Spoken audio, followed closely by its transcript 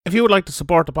If you would like to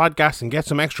support the podcast and get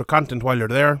some extra content while you're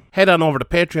there, head on over to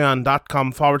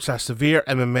patreon.com/Severe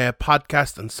MMA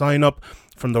podcast and sign up.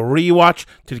 From the rewatch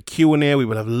to the Q&A, we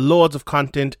will have loads of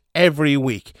content every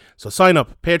week. So sign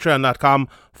up,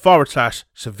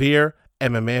 patreon.com/Severe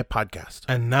MMA podcast.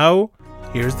 And now,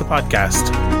 here's the podcast.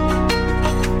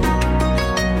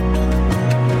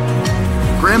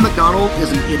 Graham McDonald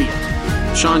is an idiot.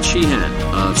 Sean Sheehan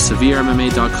of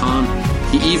SevereMMA.com.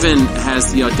 He even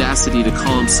has the audacity to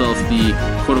call himself the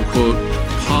quote-unquote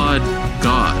pod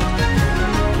god.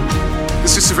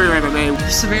 This is Severe MMA.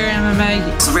 Severe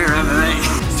MMA. Severe MMA.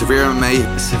 Severe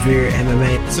MMA. Severe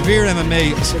MMA. Severe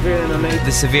MMA. Severe MMA.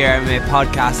 The Severe MMA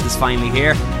podcast is finally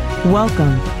here.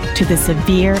 Welcome to the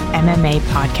Severe MMA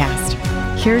podcast.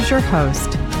 Here's your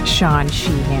host, Sean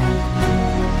Sheehan.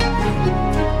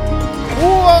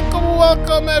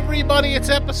 Welcome everybody. It's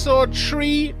episode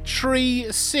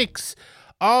 336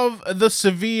 of the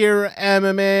Severe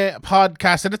MMA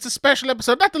podcast, and it's a special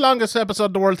episode, not the longest episode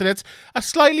in the world today. It's a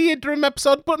slightly interim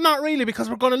episode, but not really, because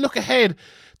we're going to look ahead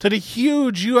to the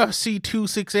huge UFC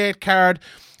 268 card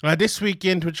this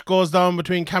weekend, which goes down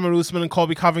between Kamaru Usman and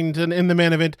Colby Covington in the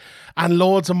main event, and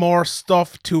loads of more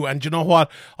stuff too. And you know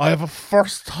what? I have a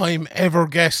first time ever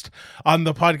guest on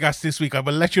the podcast this week. I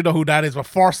will let you know who that is, but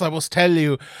first I must tell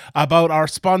you about our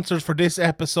sponsors for this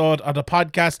episode of the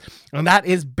podcast, and that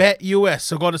is BetUS.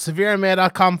 So go to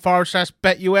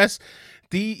severemma.com/BetUS.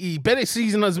 The betting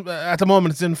season is, at the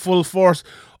moment, it's in full force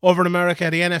over in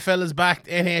America. The NFL is back,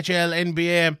 NHL,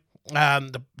 NBA.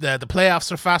 The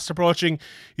playoffs are fast approaching.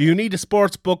 You need a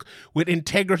sports book with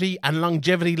integrity and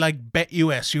longevity like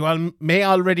BetUS. You may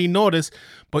already know this,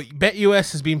 but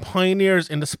BetUS has been pioneers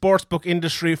in the sportsbook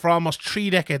industry for almost 3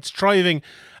 decades, thriving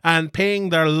and paying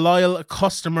their loyal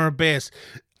customer base.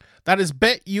 That is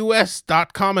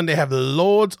betus.com, and they have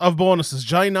loads of bonuses.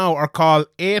 Join now or call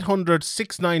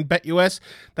 800-69-BET-US.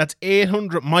 That's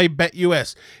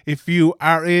 800-MY-BET-US. If you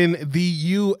are in the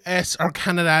US or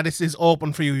Canada, this is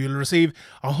open for you. You'll receive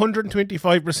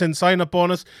 125% sign-up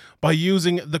bonus by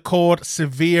using the code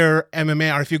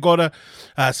SevereMMA. Or if you go to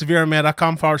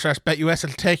severemma.com/BetUS,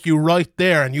 it'll take you right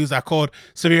there, and use that code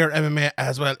SevereMMA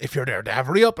as well if you're there. They have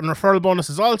re-up and referral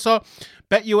bonuses also.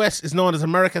 BetUS is known as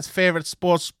America's favourite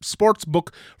sports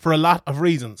book for a lot of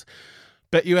reasons.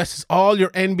 BetUS is all your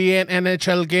NBA and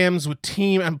NHL games with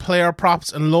team and player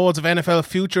props and loads of NFL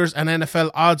futures and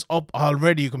NFL odds up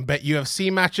already. You can bet UFC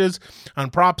matches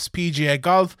and props, PGA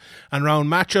golf and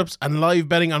round matchups, and live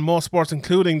betting on most sports,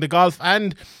 including the golf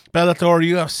and Bellator,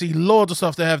 UFC, loads of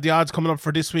stuff. They have the odds coming up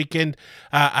for this weekend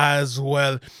as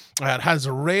well. It has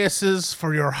races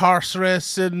for your horse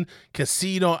racing,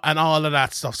 casino, and all of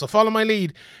that stuff. So follow my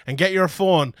lead and get your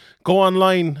phone. Go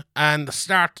online and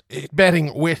start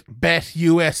betting with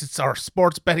BetUS. It's our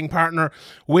sports betting partner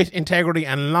with integrity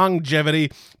and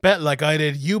longevity. Bet like I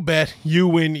did. You bet, you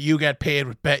win, you get paid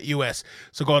with BetUS.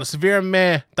 So go to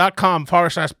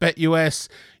severemma.com/BetUS.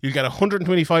 You'll get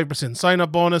 125%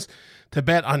 sign-up bonus to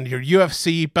bet on your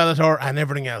UFC, Bellator, and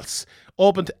everything else.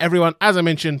 Open to everyone, as I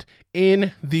mentioned,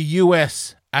 in the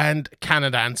US and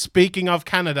Canada. And speaking of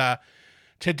Canada,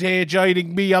 today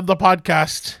joining me on the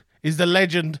podcast is the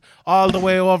legend all the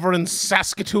way over in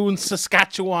Saskatoon,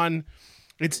 Saskatchewan.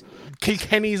 It's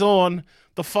Kilkenny's own,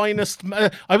 the finest.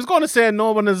 I was going to say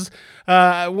no one has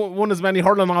won as many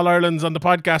hurling All-Irelands on the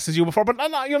podcast as you before, but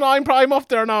no, you know, I'm up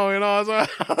there now, you know. So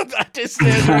at this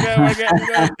stage, we're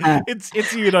getting there.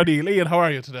 It's Ian O'Neill. Ian, how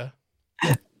are you today?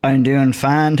 I'm doing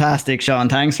fantastic, Sean.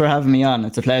 Thanks for having me on.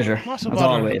 It's a pleasure, as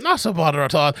always. Not so bother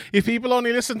at all. If people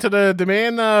only listen to the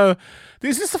main,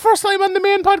 this is the first time on the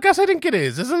main podcast. I think it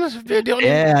is, isn't it?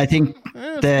 Yeah, I think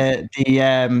the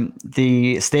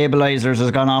stabilizers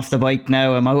has gone off the bike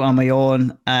now. I'm out on my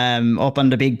own. Up on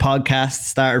the big podcast.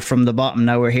 Started from the bottom.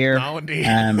 Now we're here. No, indeed.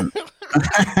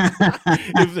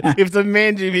 if the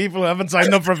main people haven't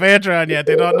signed up for Patreon yet,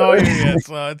 they don't know you yet.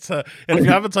 So it's and if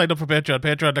you haven't signed up for Patreon,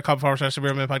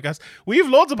 patreon.com/SevereMMA podcast. We have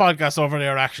loads of podcasts over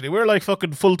there. Actually, we're like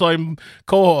fucking full-time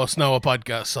co-hosts now of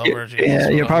podcasts. So you're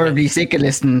probably sick of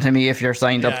listening to me if you're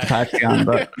signed up to Patreon.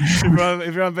 But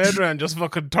if you're on Patreon, just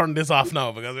fucking turn this off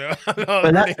now, because well,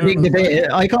 that's the big debate.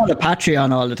 I call it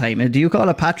Patreon all the time. Do you call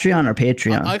it Patreon or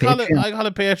Patreon? I call it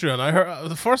Patreon. I heard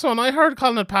the first one I heard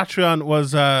calling it Patreon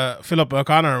was Philip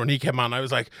O'Connor when he came on. I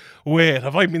was like, wait,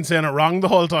 have I been saying it wrong the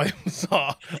whole time?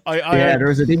 So there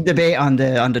was a big debate on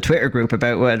the Twitter group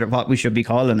about what we should be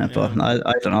calling it, but I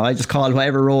don't know. I just call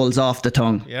whatever rolls off the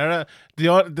tongue. Yeah,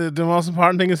 the most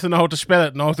important thing is to know how to spell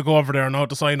it, know how to go over there, and know how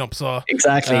to sign up. So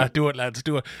exactly, do it, lads,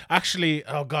 do it. Actually,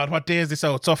 oh god, what day is this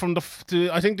out? So I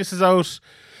think this is out.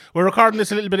 We're recording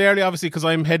this a little bit early, obviously, because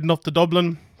I'm heading up to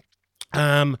Dublin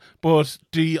But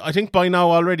I think by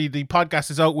now already the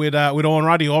podcast is out with Owen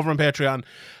Roddy over on Patreon.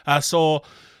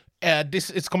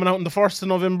 It's coming out on the 1st of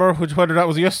November, which whether that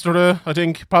was yesterday, I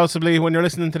think, possibly when you're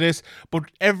listening to this. But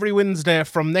every Wednesday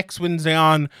from next Wednesday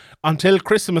on until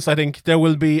Christmas, I think, there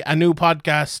will be a new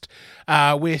podcast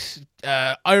with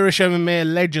Irish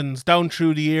MMA legends down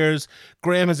through the years.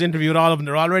 Graham has interviewed all of them.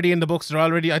 They're already in the books.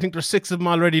 I think there's 6 of them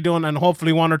already done, and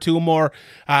hopefully 1 or 2 more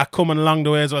coming along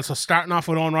the way as well. So starting off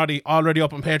with Owen Roddy, already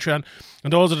up on Patreon,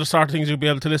 and those are the sort of things you'll be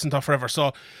able to listen to forever.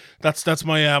 So that's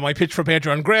my my pitch for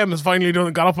Patreon. Graham has finally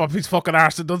got up his fucking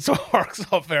arse and done some work,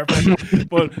 so fair play.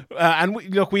 But and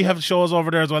we have shows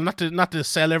over there as well. Not to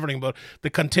sell everything, but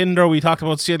the Contender, we talked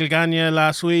about Cyril Gagne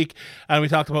last week, and we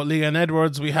talked about Leon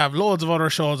Edwards. We have loads of other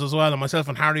shows as well, and myself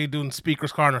and Harry doing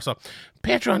Speaker's Corner. So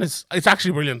Patreon it's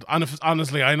actually brilliant.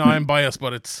 Honestly, I know I'm biased,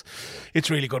 but it's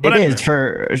really good. But it is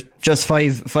for just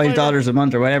 $5 a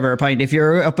month or whatever a pint. If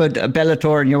you're up at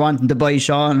Bellator and you're wanting to buy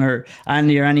Sean or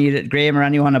Andy or any Graham or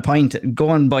anyone a pint,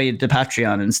 go and buy the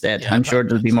Patreon instead. Yeah, I'm sure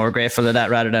they'll be more grateful of that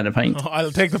rather than a pint. Oh,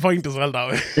 I'll take the pint as well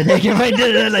that way.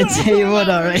 I'd say you would,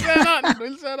 all right.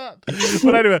 We'll say that.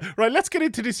 But anyway, right, let's get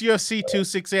into this UFC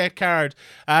 268 card.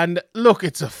 And look,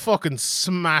 it's a fucking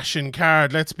smashing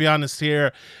card. Let's be honest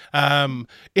here.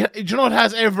 It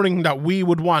has everything that we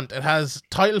would want. It has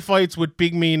title fights with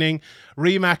big meaning,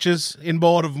 rematches in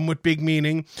both of them with big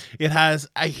meaning. It has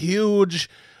a huge,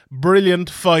 brilliant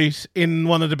fight in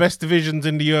one of the best divisions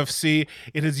in the UFC.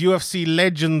 It has UFC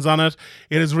legends on it.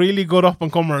 It has really good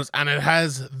up-and-comers, and it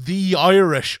has the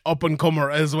Irish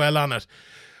up-and-comer as well on it.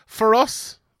 For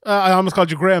us, I almost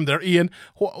called you Graham there, Ian.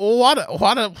 What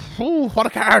a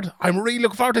card! I'm really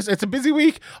looking forward to this. It's a busy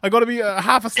week. I got to be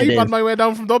half asleep on my way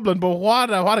down from Dublin, but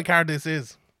what a card this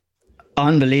is.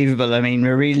 Unbelievable. I mean,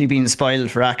 we're really being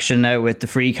spoiled for action now with the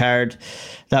free card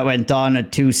that went on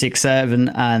at 267,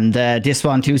 and this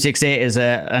one 268 is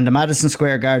and the Madison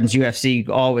Square Gardens UFC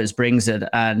always brings it,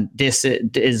 and this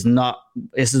is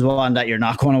one that you're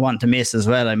not going to want to miss as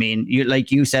well. I mean,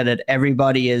 you said it,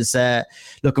 everybody is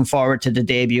looking forward to the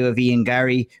debut of Ian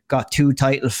Garry. Got 2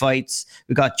 title fights.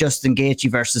 We got Justin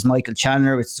Gaethje versus Michael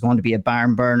Chandler, which is going to be a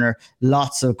barn burner.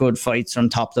 Lots of good fights from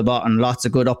top to bottom. Lots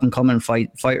of good up and coming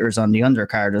fighters on the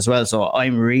undercard as well. So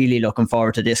I'm really looking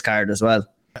forward to this card as well.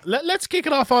 Let's kick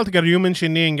it off altogether. You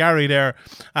mentioned Ian Garry there.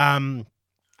 And,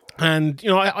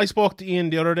 I spoke to Ian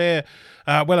the other day.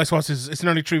 I suppose it's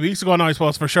nearly 3 weeks ago now, I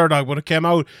suppose, for Sherdog, but it came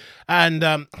out.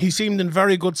 And he seemed in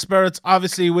very good spirits,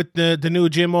 obviously, with the new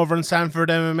gym over in Sanford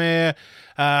MMA,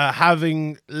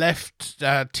 having left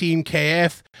Team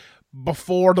KF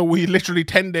before literally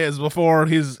 10 days before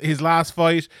his last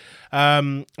fight.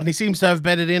 And he seems to have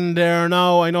bedded in there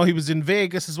now. I know he was in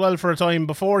Vegas as well for a time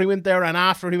before he went there and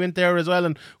after he went there as well.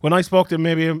 And when I spoke to him,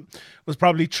 maybe it was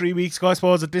probably 3 weeks ago, I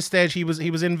suppose. At this stage, he was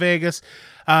in Vegas.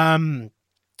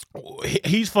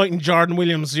 He's fighting Jordan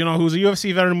Williams, who's a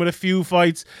UFC veteran with a few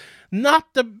fights.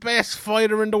 Not the best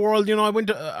fighter in the world.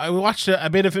 I watched a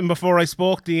bit of him before I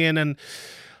spoke to Ian, and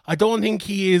I don't think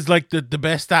he is like the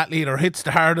best athlete or hits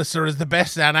the hardest or is the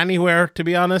best at anywhere, to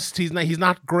be honest. He's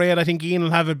not great. I think Ian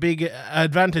will have a big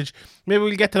advantage. Maybe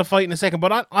we'll get to the fight in a second.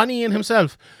 But on Ian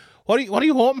himself, what are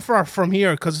you hoping for from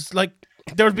here? Because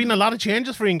there's been a lot of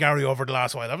changes for Ian Garry over the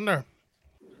last while, haven't there?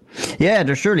 Yeah,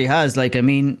 there surely has.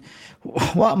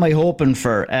 What am I hoping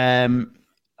for? I'm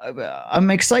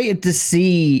excited to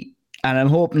see. And I'm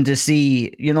hoping to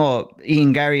see,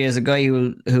 Ian Garry as a guy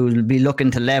who will be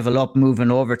looking to level up, moving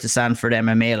over to Sanford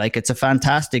MMA. It's a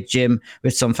fantastic gym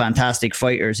with some fantastic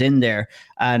fighters in there.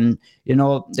 And,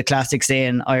 the classic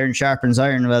saying, iron sharpens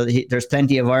iron. Well, there's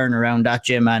plenty of iron around that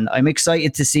gym. And I'm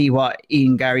excited to see what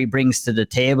Ian Garry brings to the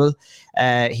table.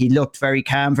 He looked very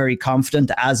calm, very confident,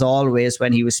 as always,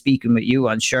 when he was speaking with you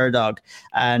on Sherdog.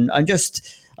 And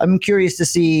I'm curious to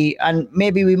see, and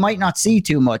maybe we might not see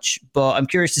too much, but I'm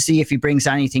curious to see if he brings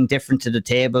anything different to the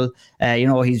table.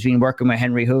 He's been working with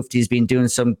Henry Hooft. He's been doing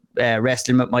some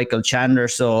wrestling with Michael Chandler.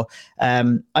 So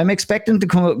I'm expecting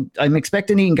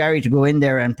Ian Garry to go in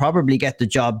there and probably get the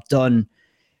job done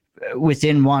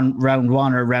within round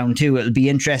one or round two. It'll be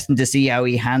interesting to see how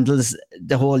he handles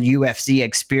the whole UFC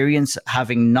experience,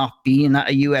 having not been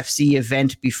at a UFC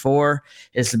event before.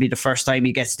 This will be the first time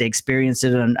he gets to experience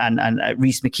it, and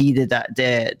Rhys McKee did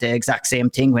the exact same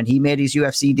thing when he made his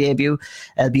UFC debut.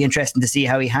 It'll be interesting to see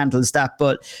how he handles that.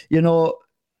 But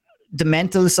the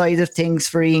mental side of things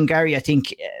for Ian Garry, I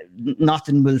think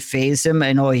nothing will faze him.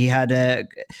 I know he had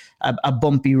a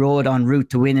bumpy road en route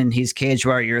to winning his Cage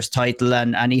Warriors title,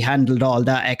 and he handled all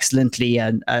that excellently,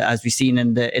 and as we've seen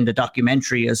in the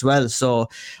documentary as well. So,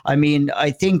 I mean, I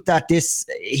think that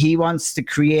he wants to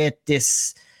create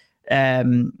this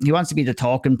he wants to be the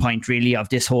talking point really of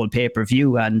this whole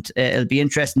pay-per-view, and it'll be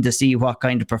interesting to see what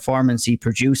kind of performance he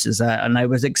produces. And I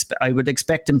would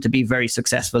expect him to be very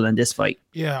successful in this fight.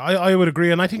 Yeah, I would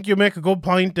agree, and I think you make a good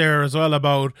point there as well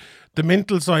about the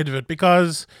mental side of it,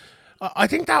 because I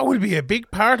think that will be a big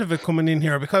part of it coming in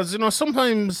here, because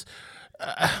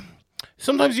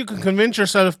sometimes you can convince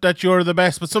yourself that you're the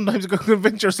best, but sometimes you can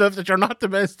convince yourself that you're not the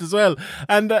best as well.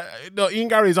 And Ian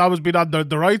Garry's always been on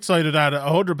the right side of that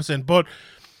 100%. But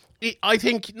I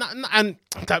think, and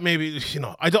that maybe,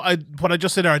 what I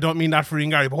just said there, I don't mean that for Ian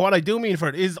Garry, but what I do mean for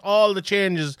it is all the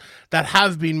changes that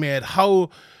have been made, how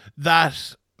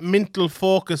that mental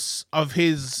focus of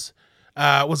his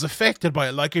was affected by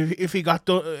it. Like if he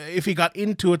got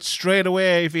into it straight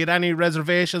away, if he had any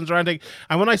reservations or anything.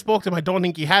 And when I spoke to him, I don't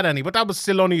think he had any, but that was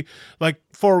still only like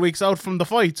 4 weeks out from the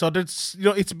fight. So that's,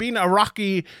 it's been a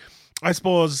rocky, I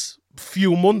suppose,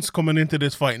 few months coming into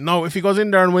this fight. Now, if he goes in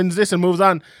there and wins this and moves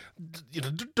on,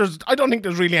 I don't think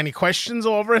there's really any questions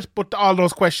over it, but all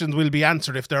those questions will be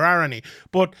answered if there are any.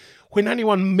 But when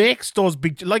anyone makes those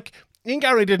big, like, Ian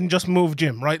Garry didn't just move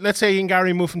Jim, right? Let's say Ian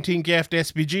Garry moved from Team KF to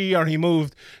SBG, or he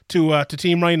moved to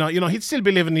Team Rhino. He'd still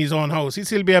be living in his own house. He'd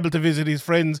still be able to visit his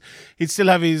friends. He'd still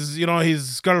have his,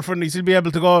 his girlfriend. He'd still be able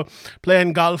to go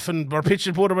playing golf or pitch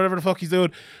and putt or whatever the fuck he's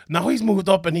doing. Now he's moved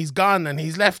up and he's gone, and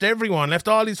he's left everyone, left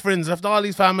all his friends, left all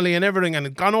his family and everything,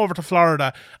 and gone over to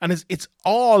Florida. And it's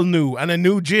all new, and a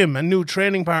new gym and new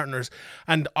training partners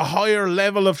and a higher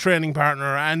level of training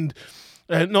partner. And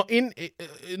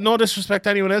no disrespect to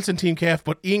anyone else in Team KF,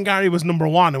 but Ian Garry was number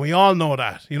one, and we all know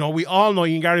that. We all know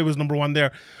Ian Garry was number one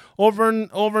there. Over in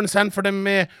Sanford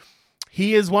MMA,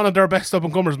 he is one of their best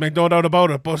up-and-comers, make no doubt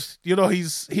about it. But, he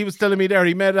was telling me there,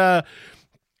 he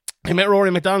met Rory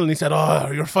McDonald, and he said,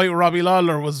 "Oh, your fight with Robbie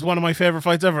Lawler was one of my favourite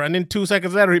fights ever." And then 2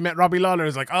 seconds later, he met Robbie Lawler.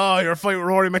 He's like, "Oh, your fight with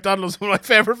Rory McDonald was one of my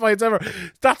favourite fights ever."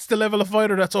 That's the level of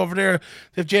fighter that's over there.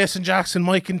 They have Jason Jackson,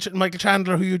 Michael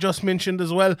Chandler, who you just mentioned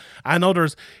as well, and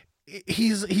others.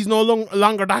 He's no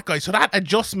longer that guy. So that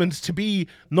adjustment to be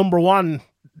number one,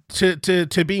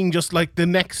 to being just like the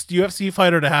next UFC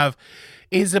fighter to have,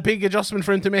 is a big adjustment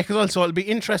for him to make as well. So it'll be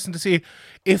interesting to see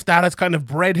if that has kind of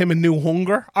bred him a new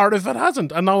hunger, or if it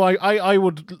hasn't. And now I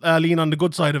would lean on the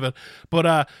good side of it. But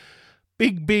a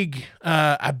big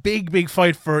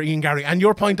fight for Ian Garry. And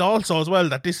your point also as well,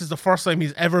 that this is the first time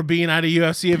he's ever been at a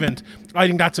UFC event. I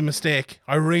think that's a mistake.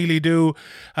 I really do.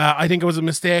 I think it was a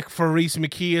mistake for Rhys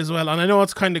McKee as well. And I know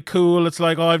it's kind of cool. It's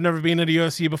like, I've never been at a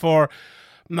UFC before.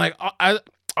 Like,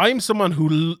 I'm someone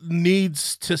who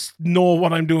needs to know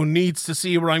what I'm doing, needs to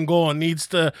see where I'm going, needs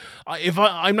to...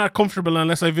 I'm not comfortable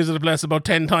unless I visit a place about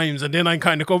 10 times, and then I'm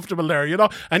kind of comfortable there,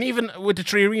 And even with the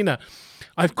Tree Arena,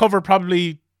 I've covered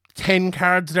probably 10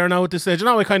 cards there now at this stage.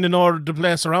 Now I kind of know the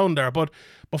place around there, but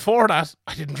before that,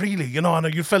 I didn't really,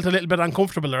 and you felt a little bit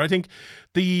uncomfortable there. I think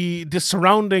the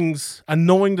surroundings and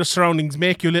knowing the surroundings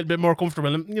make you a little bit more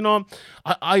comfortable. And,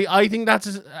 I think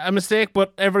that's a mistake,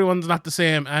 but everyone's not the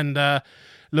same. And,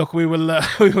 look, we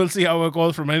will see how it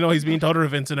goes for him. I know he's been to other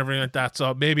events and everything like that,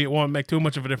 so maybe it won't make too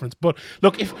much of a difference. But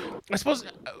look, I suppose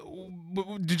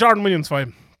the Jordan Williams fight,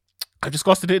 I've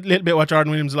discussed a little bit what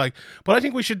Jordan Williams is like, but I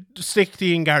think we should stick to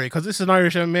Ian Garry, because this is an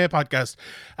Irish MMA podcast,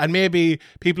 and maybe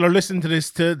people are listening to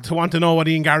this to want to know what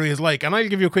Ian Garry is like. And I'll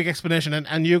give you a quick explanation,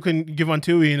 and you can give one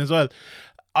too, Ian, as well.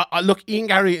 Look, Ian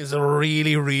Garry is a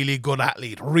really, really good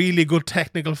athlete, really good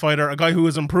technical fighter, a guy who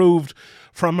has improved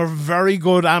from a very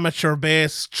good amateur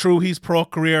base through his pro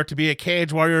career to be a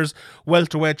Cage Warriors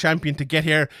welterweight champion to get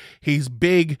here. He's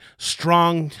big,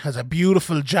 strong, has a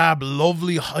beautiful jab,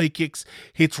 lovely high kicks,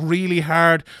 hits really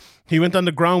hard. He went on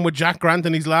the ground with Jack Grant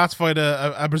in his last fight,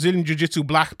 a Brazilian Jiu-Jitsu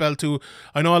black belt, who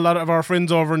I know a lot of our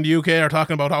friends over in the UK are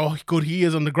talking about how good he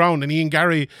is on the ground, and Ian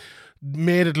Garry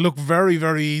made it look very,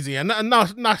 very easy. And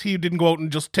not he didn't go out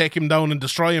and just take him down and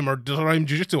destroy him or destroy him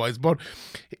jiu-jitsu wise, but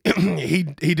he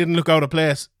didn't look out of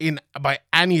place by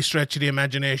any stretch of the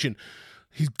imagination.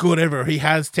 He's good ever. He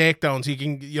has takedowns. He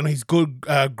can, he's good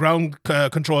ground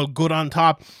control, good on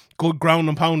top, good ground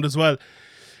and pound as well.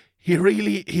 He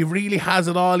really has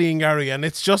it all, Ian Garry, and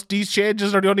it's just these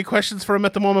changes are the only questions for him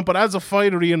at the moment. But as a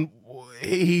fighter, Ian,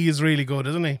 he is really good,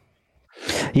 isn't he?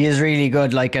 He is really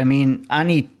good. Like, I mean,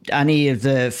 any of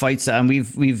the fights, and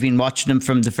we've been watching him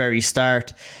from the very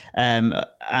start,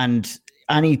 and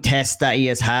any test that he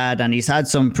has had, and he's had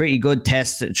some pretty good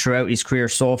tests throughout his career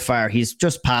so far. He's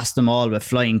just passed them all with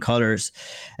flying colours,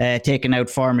 taking out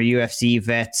former UFC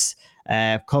vets,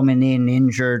 coming in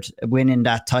injured, winning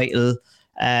that title.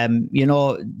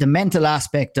 The mental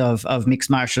aspect of mixed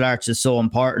martial arts is so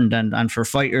important, and for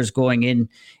fighters going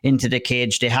into the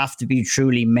cage, they have to be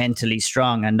truly mentally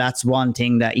strong, and that's one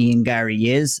thing that Ian Garry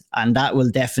is, and that will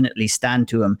definitely stand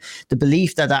to him. The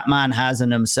belief that man has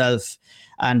in himself,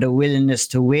 and the willingness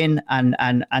to win, and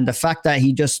the fact that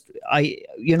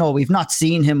we've not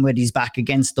seen him with his back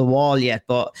against the wall yet,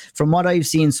 but from what I've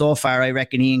seen so far, I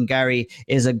reckon Ian Garry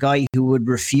is a guy who would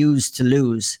refuse to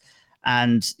lose.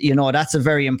 And, that's a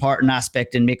very important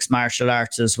aspect in mixed martial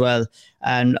arts as well.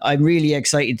 And I'm really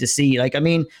excited to see, I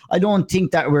don't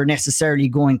think that we're necessarily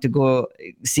going to go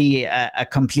see a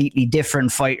completely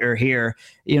different fighter here.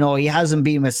 He hasn't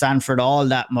been with Sanford all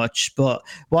that much, but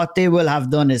what they will have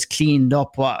done is cleaned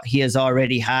up what he has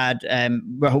already had.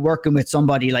 We're working with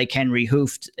somebody like Henry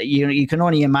Hooft. You can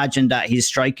only imagine that his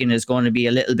striking is going to be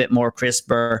a little bit more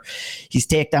crisper. His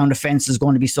takedown defense is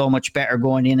going to be so much better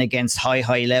going in against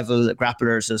high level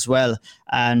grapplers as well.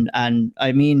 And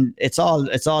it's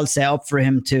all set up for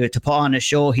him to put on a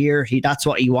show here. That's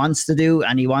what he wants to do,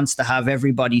 and he wants to have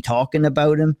everybody talking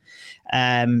about him.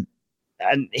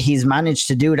 And he's managed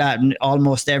to do that in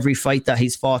almost every fight that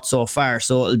he's fought so far.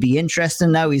 So it'll be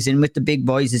interesting now. He's in with the big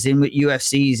boys. He's in with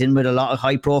UFC. He's in with a lot of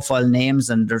high-profile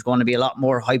names, and there's going to be a lot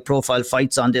more high-profile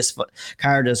fights on this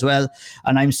card as well.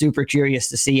 And I'm super curious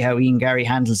to see how Ian Garry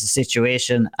handles the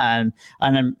situation. And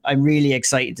I'm really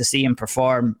excited to see him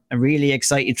perform. I'm really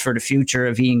excited for the future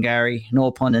of Ian Garry. No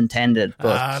pun intended.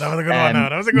 But, that was a good one. No,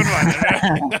 that was a good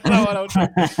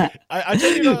one. I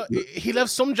tell you, he'll have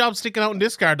some job sticking out in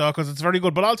this card, though, because it's very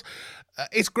good. But also,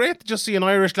 it's great to just see an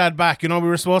Irish lad back. We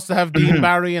were supposed to have Dean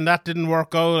Barry, and that didn't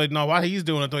work out. I don't know what he's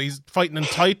doing. Though he's fighting in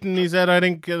Titan, he said, I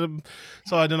think.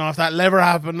 So I don't know if that'll ever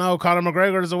happen now. Conor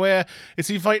McGregor is away. Is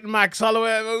he fighting Max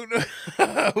Holloway?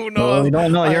 Who knows? We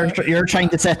don't know. You're trying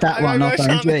to set that one up,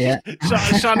 aren't you? Yeah.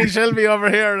 Shawnee Shelby over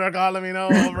here, they're calling me now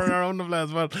over around the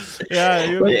place. But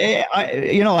yeah,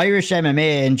 Irish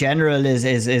MMA in general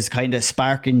is kind of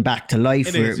sparking back to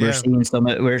life.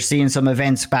 We're seeing some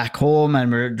events back home,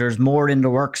 and there's more in the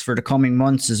works for the coming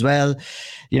months as well.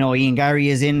 Ian Garry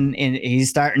is he's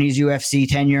starting his UFC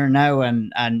tenure now,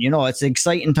 and it's an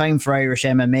exciting time for Irish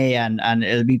MMA, and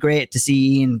it'll be great to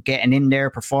see Ian getting in there,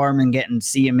 performing, getting to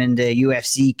see him in the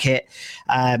UFC kit.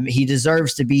 He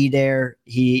deserves to be there.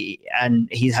 He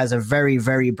has a very,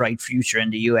 very bright future in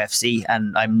the UFC,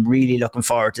 and I'm really looking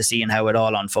forward to seeing how it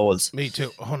all unfolds. Me too,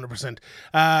 100%.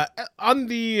 On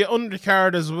the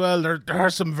undercard as well, there are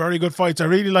some very good fights. I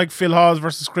really like Phil Hawes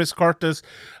versus Chris Curtis.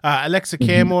 Alexa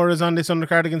Kamor is on this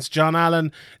undercard against John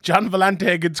Allen. John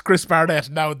Vellante against Chris Barnett.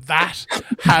 Now that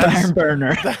has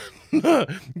burner.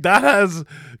 That has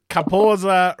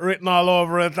Capoza written all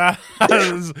over it. That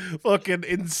has fucking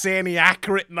Insaniac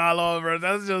written all over it.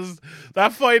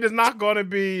 That fight is not going to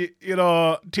be,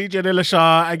 TJ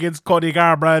Dillashaw against Cody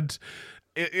Garbrandt.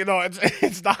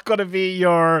 It's not going to be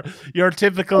your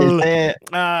typical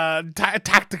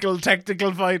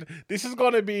technical fight. This is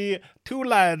going to be two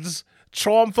lads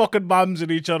throwing fucking bombs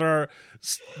at each other,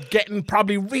 getting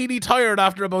probably really tired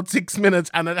after about 6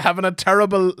 minutes, and then having a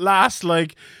terrible last, 9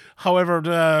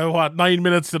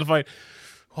 minutes to the fight.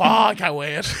 Oh, I can't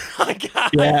wait. I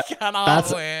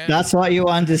cannot wait. That's what you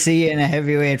want to see in a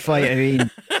heavyweight fight. I mean,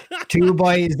 two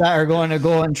boys that are going to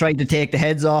go and try to take the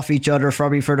heads off each other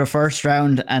probably for the first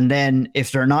round, and then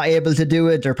if they're not able to do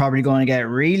it, they're probably going to get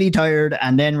really tired,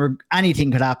 and then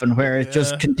anything could happen where it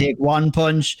just can take one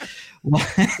punch.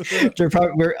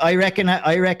 I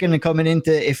reckon coming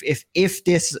into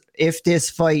if this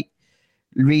fight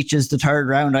reaches the third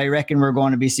round, I reckon we're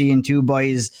going to be seeing two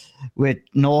boys with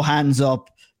no hands up,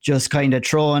 just kind of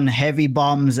throwing heavy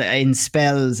bombs in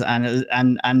spells, and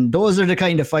those are the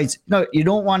kind of fights. No, you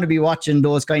don't want to be watching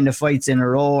those kind of fights in a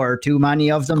row or too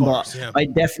many of them, but I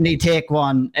definitely take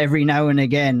one every now and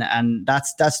again, and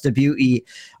that's the beauty,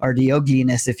 or the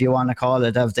ugliness, if you want to call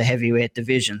it, of the heavyweight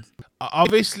division.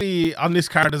 Obviously, on this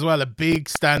card as well, a big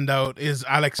standout is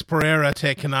Alex Pereira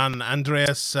taking on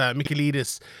Andreas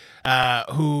Michailidis.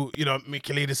 Who,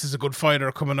 Michailidis is a good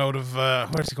fighter coming out of,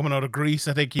 where's he coming out of Greece?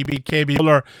 I think he beat KB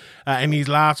Muller in his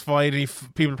last fight.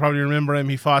 People probably remember him.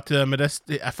 He fought against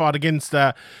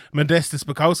Modestas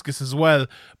Bukauskas as well.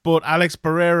 But Alex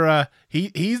Pereira,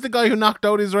 he's the guy who knocked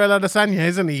out Israel Adesanya,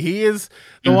 isn't he? He is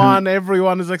the one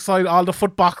everyone is excited. All the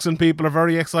footboxing people are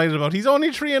very excited about. He's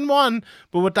only 3-1,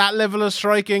 but with that level of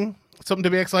striking, something to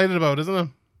be excited about, isn't it?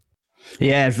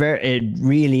 Yeah, it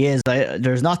really is.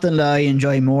 There's nothing that I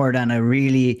enjoy more than a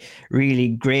really, really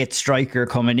great striker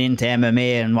coming into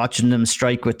MMA and watching them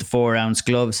strike with the 4-ounce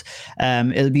gloves.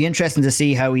 It'll be interesting to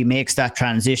see how he makes that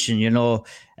transition.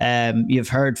 You've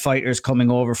heard fighters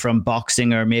coming over from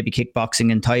boxing or maybe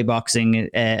kickboxing and Thai boxing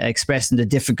expressing the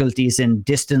difficulties in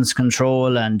distance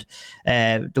control and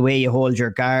the way you hold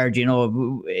your guard,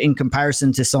 in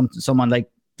comparison to someone like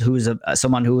who's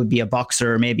someone who would be a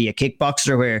boxer or maybe a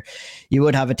kickboxer, where you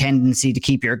would have a tendency to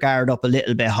keep your guard up a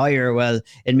little bit higher. Well,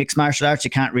 in mixed martial arts, you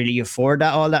can't really afford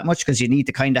that all that much, because you need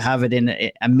to kind of have it in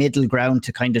a middle ground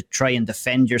to kind of try and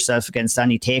defend yourself against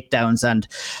any takedowns. And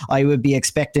I would be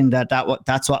expecting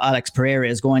that's what Alex Pereira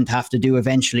is going to have to do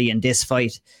eventually in this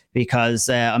fight, because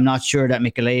I'm not sure that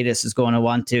Michailidis is going to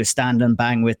want to stand and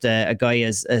bang with a guy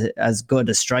as good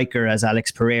a striker as Alex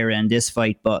Pereira in this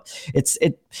fight. But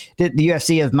the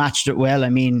UFC have matched it well. I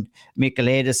mean,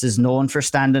 Michailidis is known for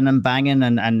standing and banging,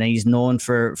 and he's known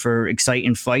for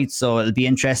exciting fights. So it'll be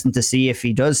interesting to see if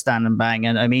he does stand and bang.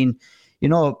 And I mean,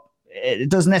 it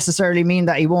doesn't necessarily mean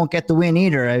that he won't get the win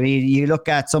either. I mean, you look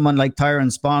at someone like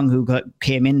Tyron Spong, who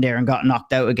came in there and got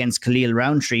knocked out against Khalil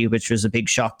Roundtree, which was a big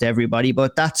shock to everybody.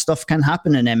 But that stuff can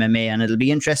happen in MMA, and it'll be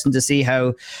interesting to see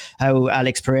how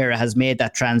Alex Pereira has made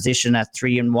that transition at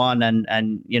 3-1.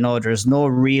 And there's no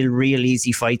real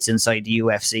easy fights inside the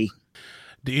UFC.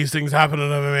 These things happen in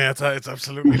MMA. It's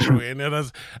absolutely true. And it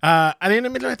is. And in the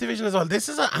middleweight division as well, this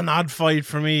is an odd fight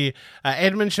for me.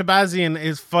 Edmund Shabazian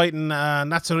is fighting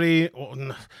Nasruddin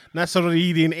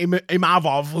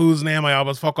Imavov, whose name I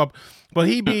always fuck up. But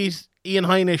he beat Ian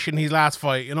Heinisch in his last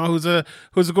fight, who's a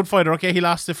good fighter. Okay, he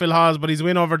lost to Phil Hawes, but he's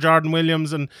win over Jordan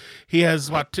Williams, and he has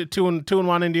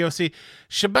 2-1 in the UFC.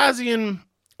 Shabazian,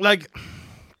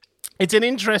 it's an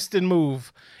interesting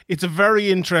move. It's a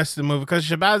very interesting move, because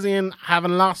Shabazian,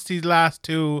 having lost his last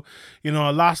two,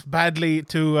 lost badly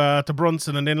to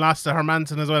Brunson and then lost to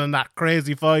Hermanson as well in that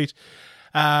crazy fight.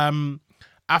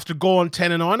 After going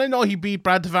 10-0, and I know he beat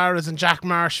Brad Tavares and Jack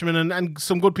Marshman and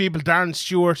some good people, Darren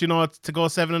Stewart, to go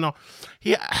 7-0.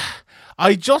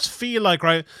 I just feel like,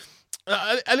 right,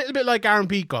 a little bit like Aaron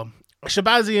Pico.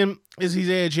 Shabazian is his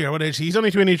age here. What age? He's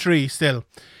only 23 still.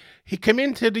 He came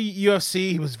into the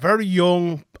UFC. He was very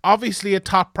young, obviously a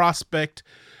top prospect.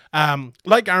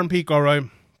 Like Aaron Pico, right?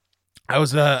 I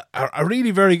was a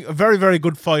really very, very, very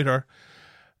good fighter,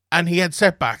 and he had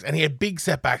setbacks, and he had big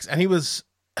setbacks, and he was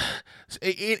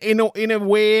in a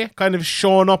way kind of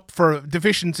showing up for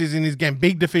deficiencies in his game,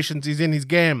 big deficiencies in his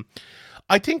game.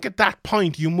 I think at that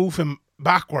point you move him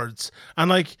backwards,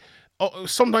 and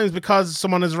sometimes because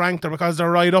someone is ranked or because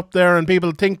they're right up there and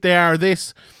people think they are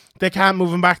this, they can't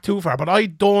move him back too far. But I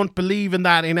don't believe in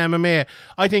that in MMA.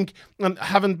 I think, and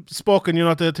having spoken,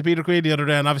 to Peter Quaid the other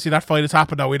day, and obviously that fight has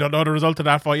happened now. We don't know the result of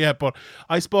that fight yet, but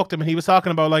I spoke to him and he was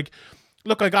talking about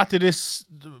look, I got to this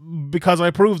because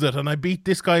I proved it, and I beat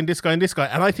this guy and this guy and this guy.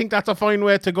 And I think that's a fine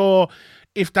way to go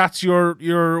if that's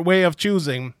your way of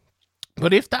choosing.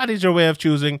 But if that is your way of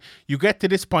choosing, you get to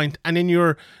this point, and then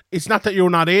it's not that you're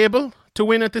not able to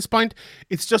win at this point,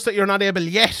 it's just that you're not able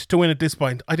yet to win at this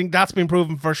point. I think that's been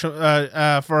proven for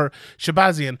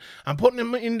Shabazian. And putting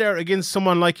him in there against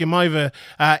someone like Imavov,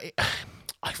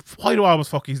 why do I always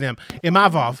fuck his name?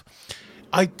 Imavov.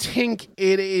 I think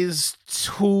it is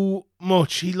too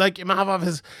much. Imavov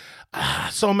has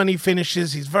so many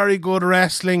finishes. He's very good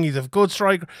wrestling. He's a good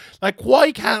striker.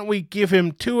 Why can't we give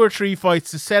him 2 or 3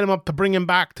 fights to set him up to bring him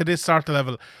back to this sort of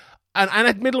level? And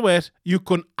at middleweight, you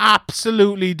can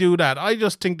absolutely do that. I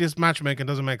just think this matchmaking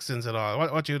doesn't make sense at all.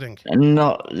 What do you think?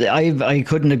 No, I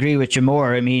couldn't agree with you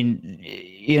more. I mean,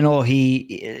 he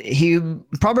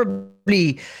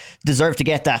probably deserved to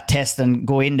get that test and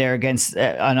go in there against,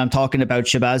 and I'm talking about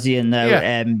Shabazian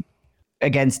now,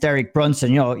 against Derek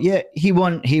Brunson. He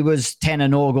won. He was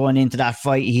 10-0 going into that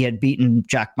fight. He had beaten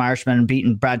Jack Marshman and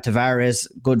beaten Brad Tavares,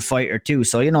 good fighter too.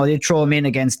 So, they throw him in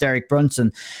against Derek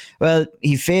Brunson. Well,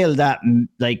 he failed that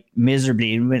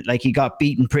miserably. He got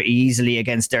beaten pretty easily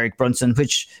against Derek Brunson,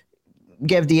 which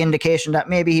gave the indication that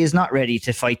maybe he's not ready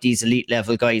to fight these elite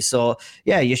level guys. So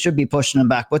yeah, you should be pushing him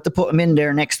back, but to put him in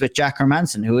there next with Jack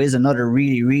Hermanson, who is another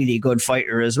really, really good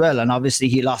fighter as well. And obviously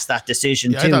he lost that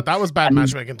decision too. I thought that was bad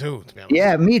matchmaking too, to be honest.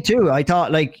 Yeah, me too. I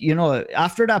thought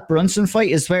after that Brunson fight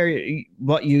is where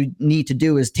what you need to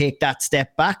do is take that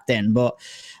step back then.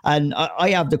 And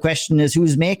I have the question is,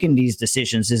 who's making these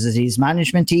decisions? Is it his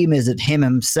management team? Is it him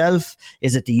himself?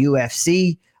 Is it the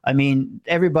UFC? I mean,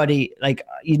 everybody,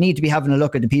 you need to be having a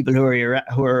look at the people who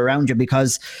are around you,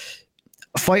 because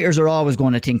fighters are always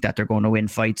going to think that they're going to win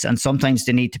fights, and sometimes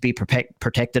they need to be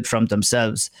protected from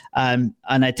themselves. And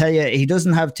I tell you, he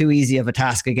doesn't have too easy of a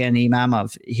task again,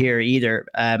 Imamov, here either.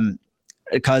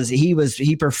 Because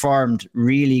he performed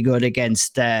really good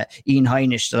against Ian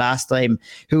Heinisch the last time,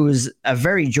 who was a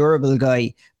very durable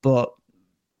guy, but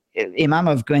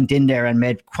Imamov went in there and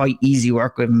made quite easy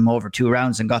work with him over 2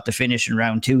 rounds and got the finish in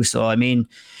round 2. So, I mean,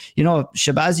 you know,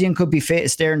 Shabazian could be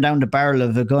staring down the barrel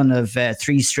of a gun of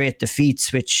 3 straight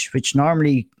defeats, which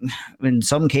normally, in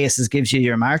some cases, gives you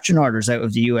your marching orders out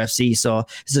of the UFC. So,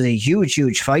 this is a huge,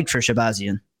 huge fight for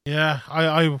Shabazian. Yeah,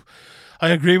 I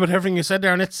agree with everything you said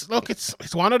there, and it's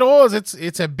one of those.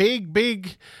 It's a big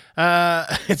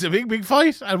it's a big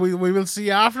fight, and we will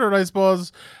see after it, I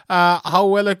suppose, how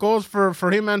well it goes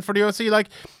for him and for the UFC. Like,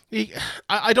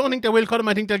 I don't think they will cut him.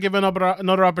 I think they'll give him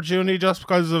another opportunity just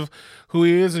because of who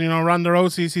he is, and, you know, Ronda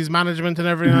Rousey's his management and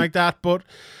everything like that. But,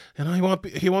 you know,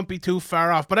 he won't be too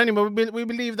far off. But anyway, we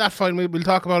will leave that fight. We'll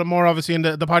talk about it more, obviously, in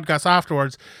the podcast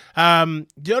afterwards.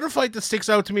 The other fight that sticks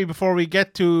out to me before we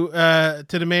get to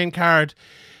the main card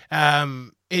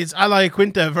is Al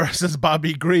Iaquinta versus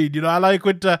Bobby Green. You know, Al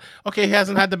Iaquinta, okay, he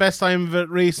hasn't had the best time of it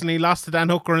recently. Lost to Dan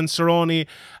Hooker and Cerrone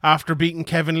after beating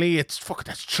Kevin Lee. That's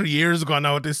 3 years ago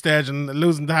now at this stage, and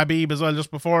losing to Habib as well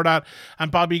just before that.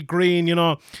 And Bobby Green, you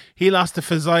know, he lost to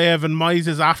Fiziev and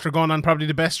Moises after going on probably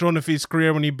the best run of his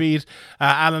career when he beat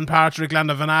Alan Patrick,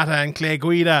 Lando Venata and Clay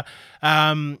Guida.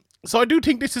 So I do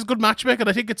think this is good matchmaking.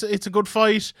 I think it's a good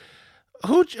fight.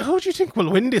 Who do you think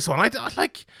will win this one? I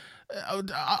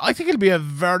think it'll be a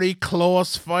very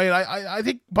close fight. I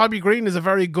think Bobby Green is a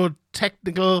very good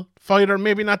technical fighter,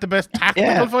 maybe not the best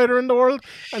tactical fighter in the world,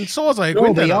 and so is Iaquinta.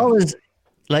 No, but he always,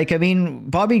 like, I mean,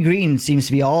 Bobby Green seems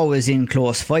to be always in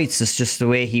close fights. It's just the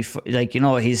way he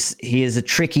has a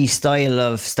tricky style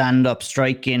of stand-up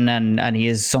striking, and he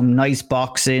has some nice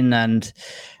boxing, and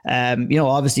you know,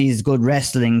 obviously he's good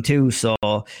wrestling too. So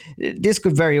this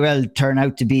could very well turn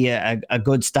out to be a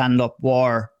good stand-up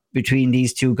war between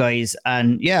these two guys.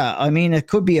 And yeah, I mean, it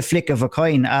could be a flick of a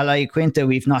coin. Al Iaquinta,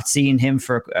 we've not seen him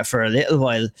for a little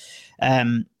while.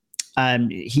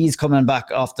 And he's coming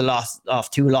back off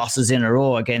 2 losses in a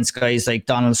row against guys like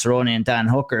Donald Cerrone and Dan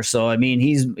Hooker. So, I mean,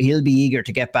 he'll be eager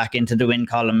to get back into the win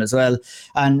column as well.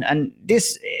 And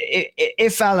this,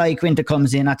 if Al Iaquinta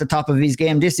comes in at the top of his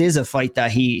game, this is a fight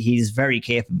that he's very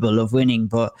capable of winning.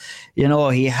 But, you know,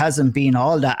 he hasn't been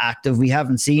all that active. We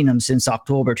haven't seen him since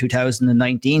October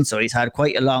 2019. So he's had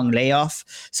quite a long layoff.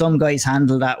 Some guys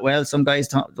handle that well. Some guys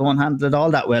don't handle it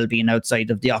all that well being outside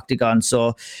of the octagon.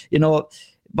 So, you know,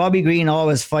 Bobby Green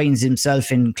always finds himself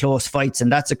in close fights,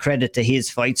 and that's a credit to his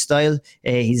fight style.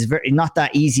 He's not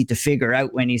that easy to figure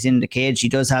out when he's in the cage. He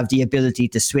does have the ability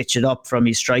to switch it up from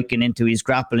his striking into his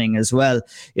grappling as well.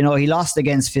 You know, he lost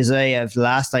against Fiziev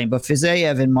last time, but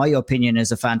Fiziev, in my opinion,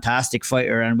 is a fantastic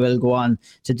fighter and will go on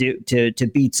to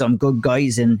beat some good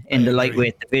guys in the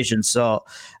lightweight division. So,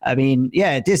 I mean,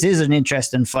 yeah, this is an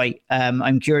interesting fight.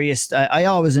 I'm curious. I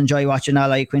always enjoy watching Al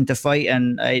Iaquinta fight,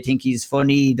 and I think he's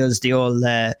funny. He does the old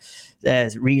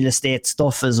real estate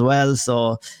stuff as well.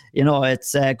 So, you know,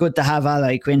 it's good to have Al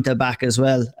Iaquinta back as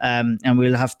well. And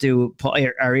we'll have to put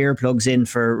our earplugs in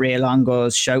for Ray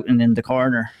Longo's shouting in the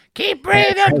corner. Keep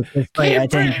breathing! Keep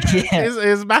breathing! Yeah.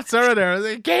 Is Matt Serra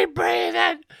there? Keep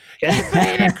breathing! Keep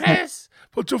breathing, Chris!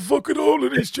 Put your fucking hole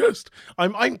in his chest.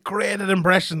 I'm great at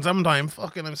impressions. I'm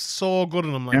so good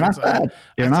at them. Like, You're not bad.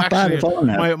 You're not bad at all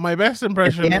now. My best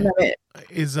impression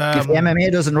is if the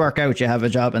MMA doesn't work out, you have a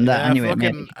job in that anyway.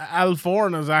 Fucking Al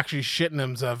Foran is actually shitting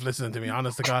himself listening to me,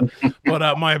 honest to God.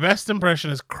 But my best impression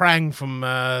is Krang from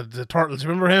the Turtles.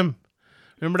 Remember him?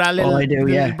 Remember that little,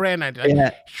 little brain lad?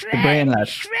 Yeah, the brain lad.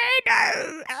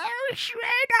 Shredder! Oh,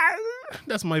 Shredder!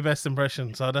 That's my best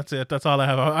impression. So that's it. That's all I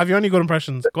have. Have you any good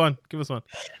impressions? Go on, give us one.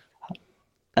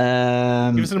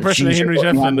 Give us an impression of Henry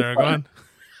Shefflin there. Go on.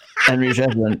 Henry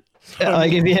Shefflin. I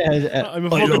give you I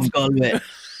love Galway.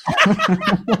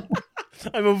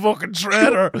 I'm a fucking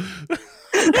shredder.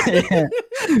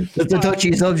 That's a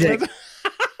touchy subject.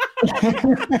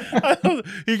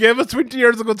 He gave us 20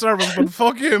 years of good service, but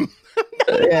fuck him.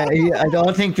 I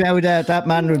don't think now that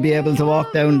man would be able to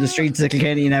walk down the streets of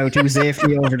Kilkenny now to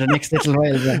safety over the next little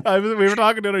while. We were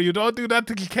talking to her. You don't do that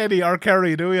to Kilkenny or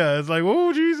Kerry, do you? It's like,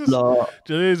 oh Jesus,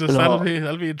 Jesus, no.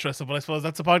 That'll be interesting. But I suppose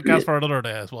that's a podcast for another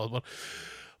day, I suppose. But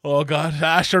oh God,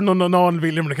 sure, no one will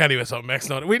be Limerick anyway. So next,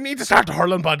 we need to start the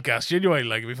hurling podcast. Genuinely,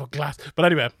 like we fuck class. But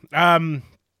anyway,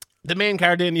 the main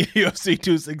card in UFC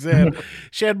 268,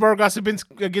 Shane Burgos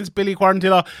against Billy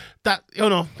Quarantillo. That,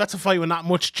 that's a fight with not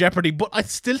much jeopardy, but I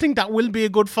still think that will be a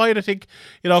good fight. I think,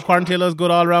 Quarantillo is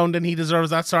good all round and he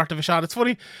deserves that sort of a shot. It's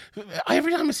funny,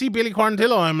 every time I see Billy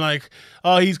Quarantillo, I'm like,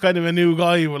 oh, he's kind of a new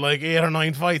guy with like 8 or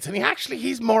 9 fights, and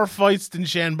he's more fights than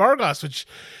Shane Burgos, which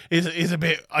is a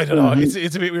bit, I don't know,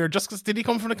 it's a bit weird. Just because, did he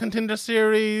come from the Contender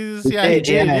Series? Yeah, he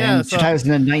did. In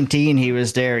 2019 he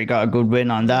was there. He got a good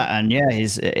win on that, and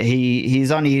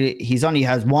he's only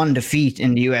has 1 defeat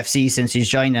in the UFC since he's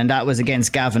joined, and that was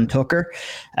against Gavin Tucker.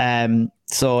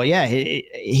 So yeah,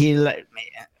 he'll.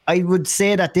 I would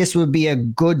say that this would be a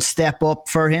good step up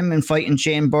for him in fighting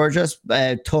Shane Burgos.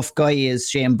 Tough guy is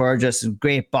Shane Burgos,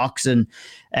 great boxing,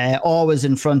 always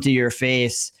in front of your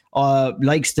face.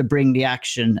 Likes to bring the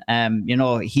action.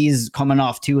 He's coming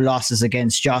off 2 losses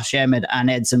against Josh Emmett and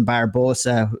Edson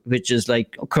Barbosa, which is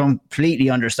like completely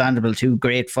understandable. 2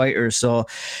 great fighters. So,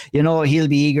 he'll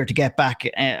be eager to get back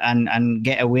and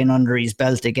get a win under his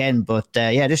belt again. But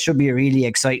this should be a really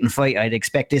exciting fight. I'd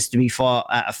expect this to be fought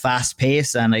at a fast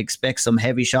pace, and I expect some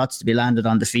heavy shots to be landed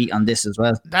on the feet on this as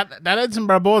well. That Edson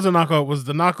Barbosa knockout was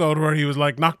the knockout where he was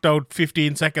like knocked out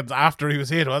 15 seconds after he was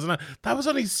hit, wasn't it? That was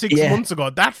only 6 months ago.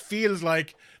 That feels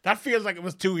like it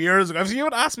was 2 years ago. If you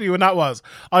would ask me when that was,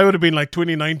 I would have been like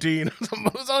 2019.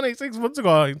 It was only 6 months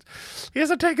ago. He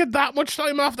hasn't taken that much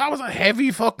time off. That was a heavy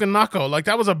fucking knockout. Like,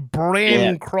 that was a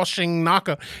brain crushing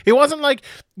knockout. It wasn't like,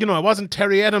 it wasn't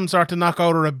Terry Adams sort of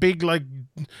knockout or a big like,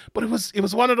 but it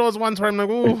was one of those ones where I'm like,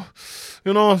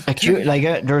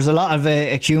 there's a lot of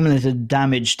accumulated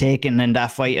damage taken in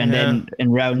that fight, and then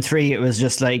in round 3 it was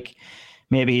just like,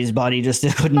 maybe his body just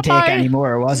couldn't take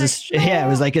anymore. It was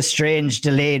like a strange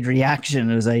delayed reaction.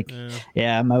 It was like,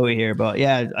 I'm out of here. But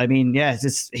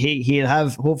he'll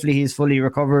have, hopefully he's fully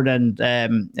recovered, and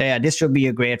this should be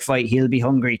a great fight. He'll be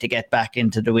hungry to get back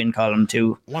into the win column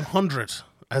too. 100,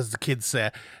 as the kids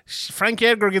say. Frankie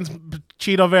Edgar against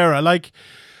Chito Vera. Like,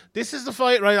 this is the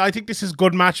fight, right? I think this is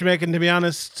good matchmaking, to be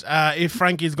honest. If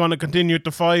Frankie's going to continue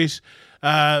to fight,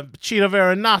 Chito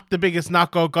Vera, not the biggest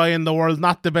knockout guy in the world,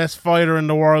 not the best fighter in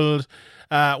the world.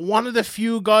 One of the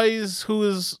few guys who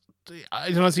is, I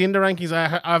don't know, see in the rankings,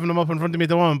 I haven't them up in front of me at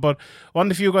the moment, but one of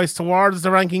the few guys towards the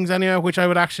rankings anyway, which I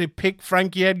would actually pick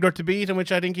Frankie Edgar to beat, and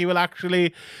which I think he will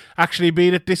actually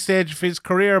beat at this stage of his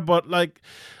career. But like,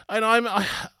 I know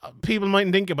people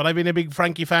mightn't think it, but I've been a big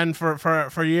Frankie fan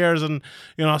for years, and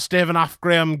staving off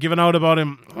Graham, giving out about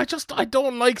him. I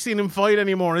don't like seeing him fight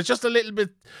anymore. It's just a little bit,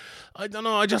 I don't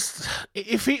know.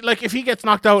 If he gets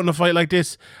knocked out in a fight like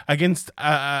this against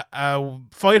a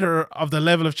fighter of the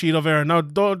level of Chito Vera, now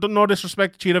no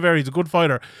disrespect to Chito Vera, he's a good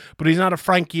fighter, but he's not a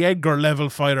Frankie Edgar level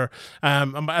fighter.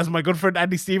 As my good friend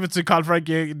Andy Stevenson called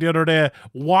Frankie the other day,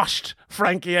 washed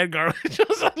Frankie Edgar,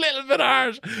 just a little bit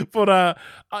harsh. But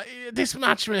this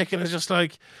matchmaking is just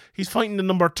like, he's fighting the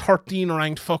number 13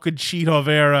 ranked fucking Chito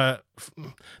Vera.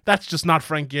 That's just not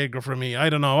Frankie Edgar for me. I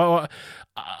don't know.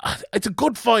 It's a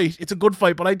good fight.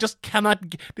 But I just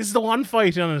cannot. This is the one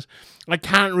fight on it I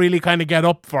can't really kind of get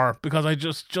up for, because I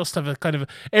just have a kind of,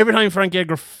 every time Frankie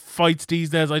Edgar fights these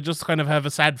days, I just kind of have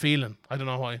a sad feeling. I don't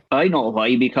know why. I know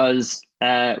why, because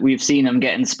we've seen him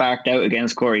getting sparked out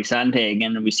against Corey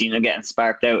Sandhagen, and we've seen him getting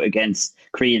sparked out against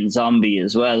Korean Zombie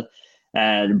as well.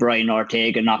 The Brian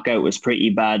Ortega knockout was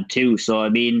pretty bad too. So I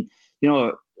mean,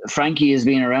 Frankie has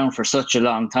been around for such a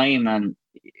long time, and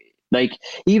like,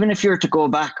 even if you're to go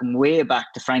back and way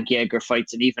back to Frankie Edgar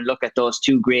fights, and even look at those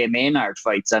 2 Gray Maynard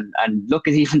fights, and look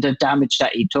at even the damage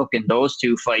that he took in those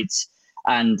 2 fights,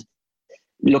 and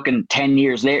looking 10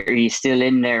 years later, he's still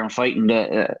in there and fighting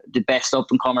the best up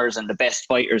and comers and the best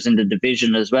fighters in the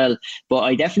division as well. But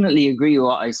I definitely agree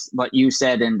with what you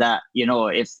said in that,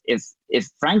 if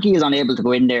Frankie is unable to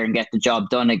go in there and get the job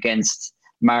done against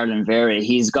Marlon Vera,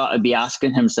 he's got to be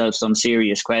asking himself some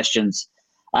serious questions.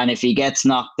 And if he gets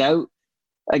knocked out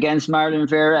against Marlon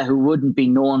Vera, who wouldn't be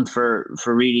known for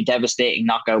really devastating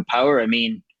knockout power, I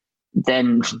mean,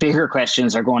 then bigger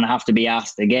questions are going to have to be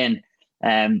asked again.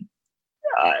 I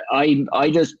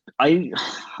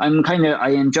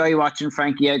enjoy watching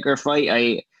Frankie Edgar fight.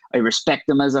 I respect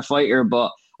him as a fighter,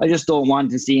 but I just don't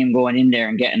want to see him going in there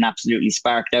and getting absolutely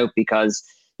sparked out, because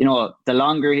the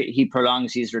longer he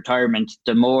prolongs his retirement,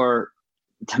 the more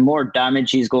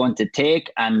damage he's going to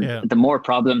take, and the more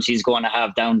problems he's going to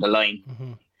have down the line.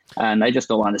 Mm-hmm. And I just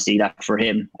don't want to see that for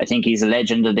him. I think he's a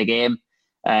legend of the game.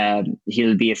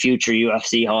 He'll be a future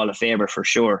UFC Hall of Famer for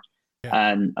sure.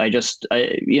 Yeah. And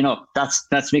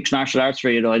that's mixed martial arts for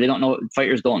you, though.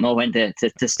 Fighters don't know when to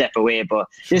step away, but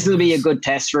this will be a good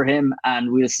test for him,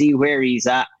 and we'll see where he's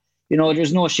at,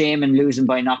 there's no shame in losing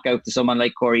by knockout to someone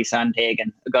like Corey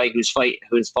Sandhagen, a guy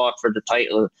who's fought for the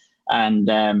title. And,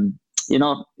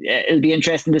 it'll be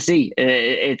interesting to see.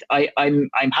 I'm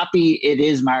happy it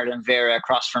is Marlon Vera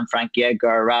across from Frankie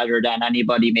Edgar rather than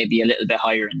anybody maybe a little bit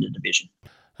higher in the division.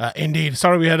 Indeed.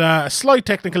 Sorry, we had slight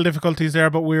technical difficulties there,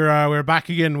 but we're back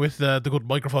again with the good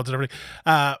microphones and everything.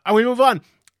 And we move on.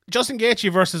 Justin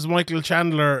Gaethje versus Michael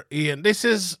Chandler. Ian, this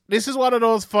is one of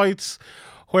those fights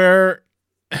where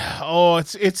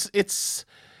it's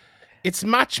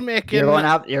matchmaking.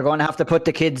 You're going to have to put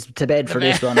the kids to bed for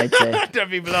this one, I'd say. There'll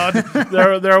be blood.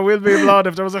 There will be blood.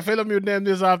 If there was a film you'd name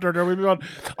this after, there will be blood.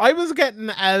 I was getting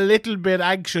a little bit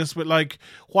anxious with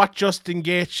what Justin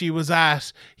Gaethje was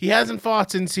at. He hasn't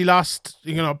fought since he lost,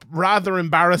 rather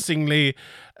embarrassingly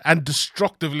and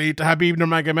destructively to Khabib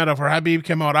Nurmagomedov, where Khabib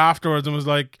came out afterwards and was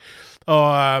like,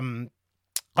 I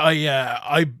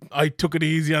took it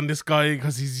easy on this guy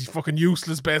because he's fucking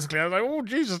useless, basically. I was like, oh,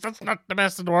 Jesus, that's not the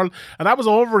best in the world. And that was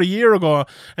over a year ago.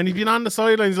 And he'd been on the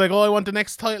sidelines like, I want the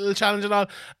next title challenge and all.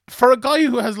 For a guy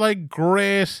who has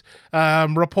great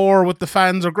rapport with the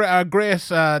fans or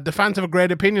the fans have a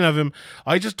great opinion of him,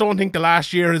 I just don't think the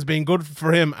last year has been good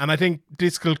for him. And I think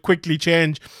this will quickly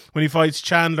change when he fights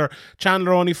Chandler.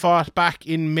 Chandler only fought back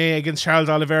in May against Charles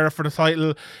Oliveira for the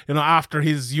title, after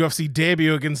his UFC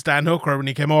debut against Dan Hooker when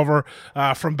he came over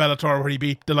from Bellator, where he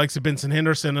beat the likes of Benson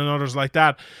Henderson and others like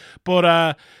that.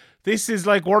 But this is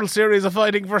like World Series of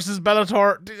Fighting versus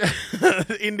Bellator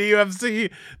in the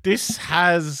UFC. This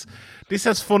has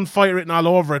fun fight written all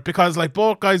over it because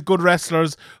both guys good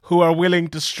wrestlers who are willing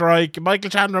to strike.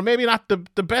 Michael Chandler, maybe not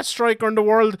the best striker in the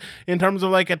world in terms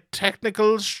of a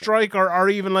technical striker or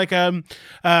even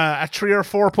a 3 or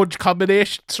 4 punch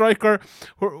combination striker,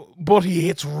 but he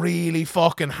hits really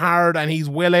fucking hard and he's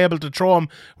well able to throw him,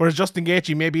 whereas Justin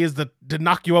Gaethje maybe is to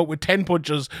knock you out with 10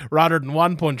 punches rather than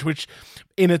 1 punch, which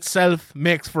in itself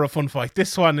makes for a fun fight.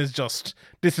 This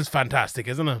is fantastic,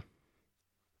 isn't it?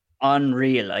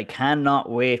 Unreal. I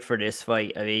cannot wait for this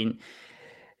fight. I mean,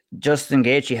 Justin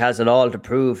Gaethje has it all to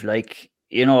prove. I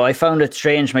found it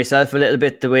strange myself a little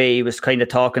bit the way he was kind of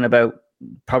talking about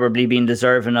probably being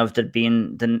deserving of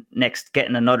being the next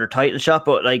getting another title shot,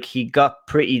 but he got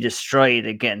pretty destroyed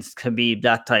against Khabib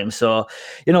that time. So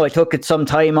I took it some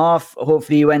time off.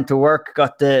 Hopefully he went to work,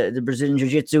 got the Brazilian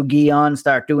Jiu-Jitsu gi on,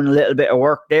 start doing a little bit of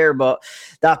work there. But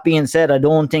that being said, I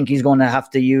don't think he's going to have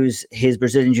to use his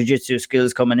Brazilian Jiu-Jitsu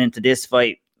skills coming into this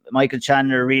fight. Michael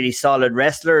Chandler, really solid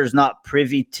wrestler, is not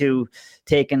privy to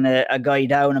taking a guy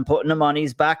down and putting him on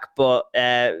his back, but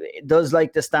does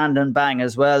like to stand and bang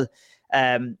as well.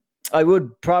 I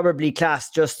would probably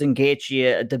class Justin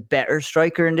Gaethje the better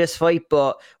striker in this fight,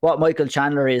 but what Michael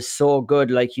Chandler is so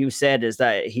good, like you said, is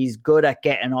that he's good at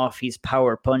getting off his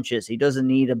power punches. He doesn't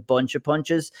need a bunch of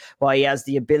punches. What he has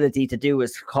the ability to do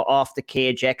is cut off the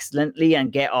cage excellently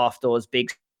and get off those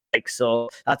big strikes. So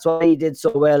that's why he did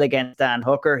so well against Dan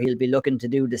Hooker. He'll be looking to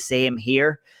do the same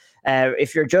here.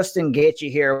 If you're Justin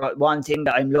Gaethje here, one thing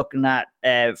that I'm looking at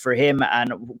for him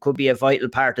and could be a vital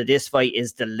part of this fight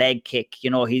is the leg kick.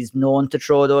 He's known to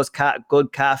throw those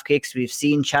good calf kicks. We've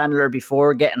seen Chandler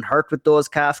before getting hurt with those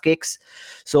calf kicks.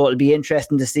 So it'll be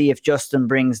interesting to see if Justin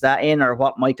brings that in or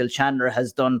what Michael Chandler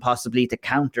has done possibly to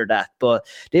counter that. But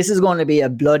this is going to be a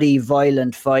bloody,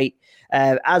 violent fight,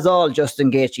 as all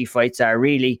Justin Gaethje fights are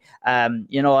really.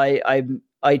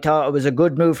 I thought it was a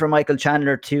good move for Michael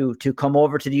Chandler to come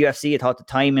over to the UFC. I thought the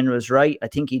timing was right. I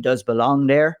think he does belong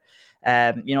there.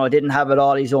 Didn't have it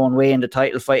all his own way in the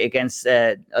title fight against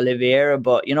Oliveira,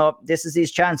 but this is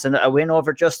his chance, and a win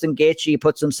over Justin Gaethje, he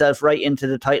puts himself right into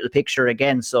the title picture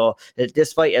again. So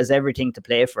this fight has everything to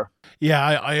play for. Yeah,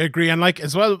 I agree, and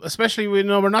as well, especially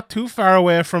we're not too far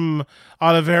away from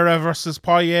Oliveira versus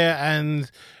Poirier, and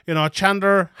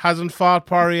Chandler hasn't fought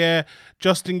Poirier.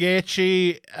 Justin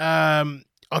Gaethje,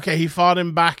 okay, he fought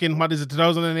him back in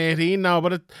 2018 now,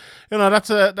 but that's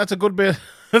a good bit.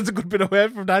 That's a good bit away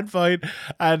from that fight.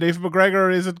 And if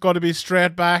McGregor isn't going to be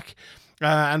straight back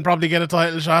and probably get a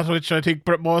title shot, which I think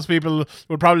most people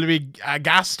will probably be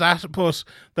aghast at, but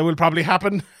that will probably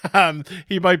happen,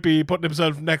 he might be putting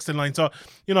himself next in line. So,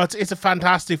 it's a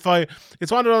fantastic fight.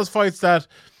 It's one of those fights that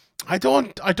I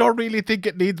don't really think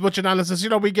it needs much analysis.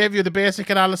 We gave you the basic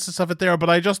analysis of it there, but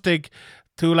I just think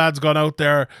two lads gone out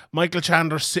there. Michael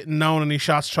Chandler sitting down and his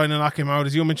shots trying to knock him out.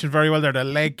 As you mentioned very well there, the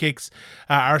leg kicks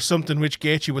are something which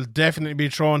Gaethje will definitely be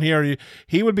throwing here.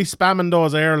 He will be spamming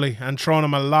those early and throwing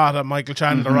them a lot at Michael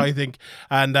Chandler, I think.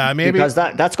 And maybe because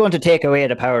that's going to take away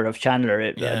the power of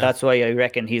Chandler. That's why I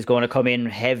reckon he's going to come in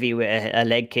heavy with a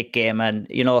leg kick game. And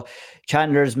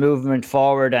Chandler's movement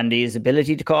forward and his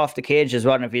ability to go off the cage is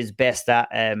one of his best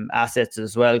assets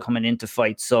as well coming into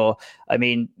fights. So, I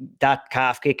mean, that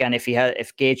calf kick, and if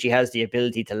Gaethje has the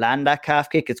ability to land that calf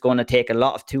kick, it's going to take a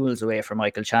lot of tools away from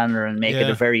Michael Chandler and make it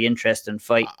a very interesting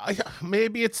fight.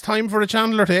 Maybe it's time for a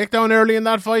Chandler takedown early in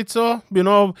that fight. So,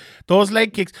 those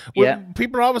leg kicks.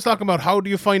 People are always talking about how do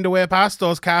you find a way past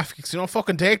those calf kicks.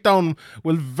 Fucking takedown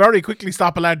will very quickly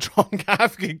stop a lad throwing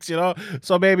calf kicks.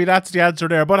 So maybe that's the answer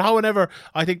there. But however,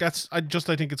 I think it's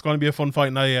going to be a fun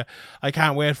fight, and I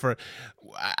can't wait for it.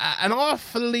 An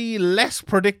awfully less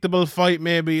predictable fight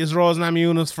maybe is Rose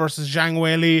Namajunas versus Zhang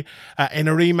Weili in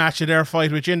a rematch of their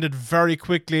fight, which ended very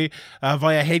quickly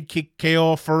via head kick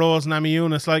KO for Rose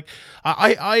Namajunas. Like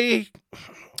I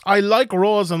like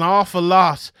Rose an awful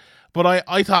lot, but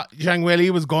I thought Zhang Weili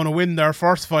was going to win their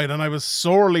first fight, and I was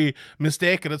sorely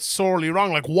mistaken. It's sorely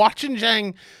wrong. Like, watching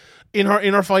Zhang in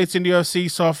her fights in the UFC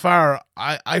so far,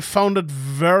 I found it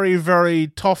very, very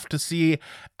tough to see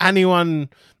anyone,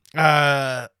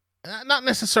 not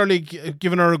necessarily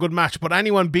giving her a good match, but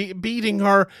anyone beating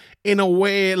her in a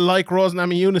way like Rose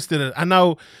Namajunas did it. And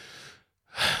now,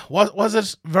 was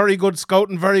it very good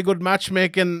scouting, very good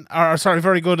matchmaking,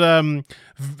 very good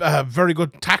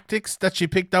tactics that she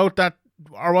picked out,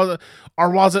 or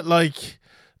was it like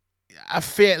a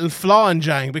fatal flaw in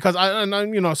Zhang? Because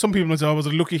some people might say, was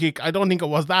it a lucky kick? I don't think it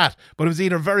was that, but it was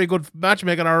either very good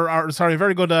matchmaking or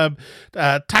very good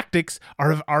tactics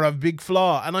or a big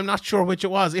flaw, and I'm not sure which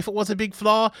it was. If it was a big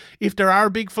flaw, if there are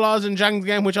big flaws in Zhang's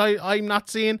game, which I'm not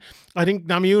seeing, I think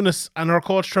Namajunas and her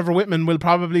coach Trevor Whitman will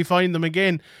probably find them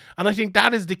again, and I think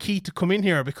that is the key to coming in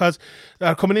here, because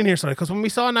when we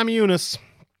saw Namajunas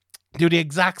do the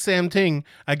exact same thing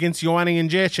against Joanna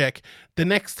Jędrzejczyk, the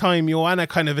next time Joanna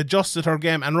kind of adjusted her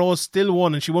game and Rose still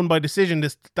won, and she won by decision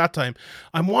that time.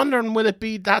 I'm wondering, will it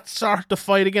be that sort of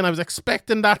fight again? I was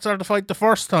expecting that sort of fight the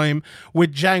first time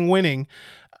with Zhang winning.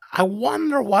 I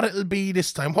wonder what it'll be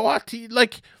this time. Do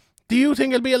you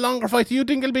think it'll be a longer fight? Do you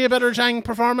think it'll be a better Zhang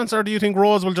performance, or do you think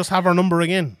Rose will just have her number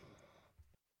again?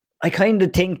 I kind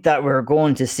of think that we're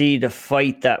going to see the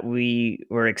fight that we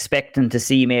were expecting to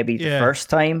see maybe the first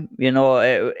time. I'm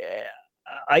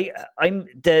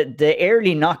the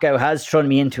early knockout has thrown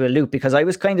me into a loop, because I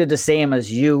was kind of the same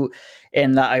as you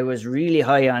in that I was really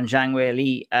high on Zhang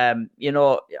Weili.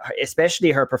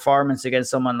 Especially her performance against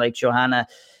someone like Joanna.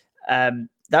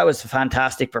 That was a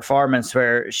fantastic performance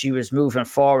where she was moving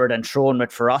forward and throwing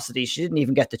with ferocity. She didn't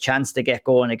even get the chance to get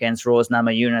going against Rose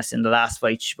Namajunas in the last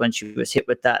fight when she was hit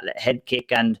with that head kick.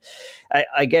 And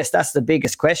I guess that's the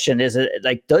biggest question. Is it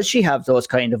like, does she have those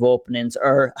kind of openings,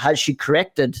 or has she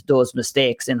corrected those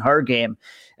mistakes in her game?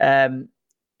 Zhang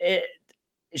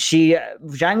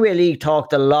Weili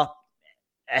talked a lot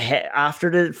after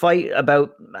the fight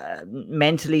about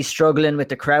mentally struggling with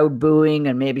the crowd booing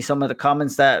and maybe some of the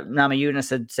comments that Namajunas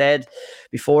had said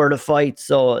before the fight.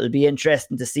 So it'll be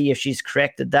interesting to see if she's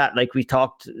corrected that. Like we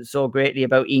talked so greatly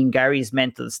about Ian Gary's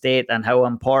mental state and how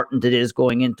important it is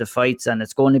going into fights. And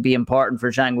it's going to be important for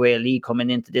Zhang Weili coming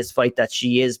into this fight that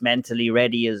she is mentally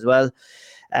ready as well.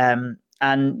 And,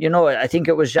 I think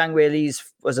it was Zhang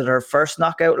Weili's, was it her first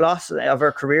knockout loss of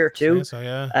her career too? So,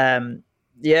 yeah.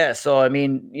 Yeah, so I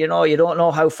mean, you don't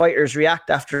know how fighters react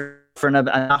after a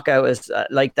knockout is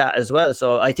like that as well.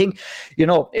 So I think,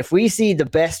 if we see the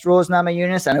best Rose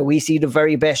Namajunas and we see the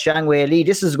very best Zhang Weili,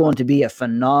 this is going to be a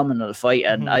phenomenal fight,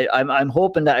 and I'm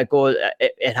hoping that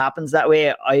it happens that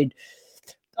way.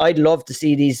 I'd love to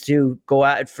see these two go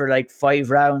at it for like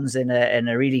 5 rounds in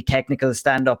a really technical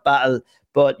stand-up battle.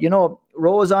 But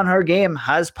Rose on her game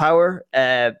has power.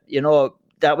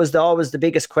 That was always the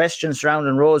biggest question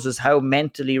surrounding Rose, was how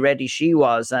mentally ready she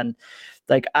was. And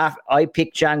like, I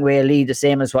picked Zhang Weili the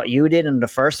same as what you did in the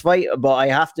first fight, but I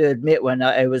have to admit, when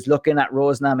I was looking at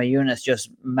Rose Namajunas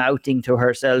just mouthing to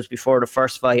herself before the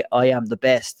first fight, I am the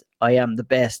best, I am the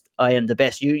best, I am the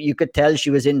best. You could tell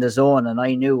she was in the zone, and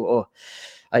I knew,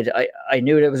 I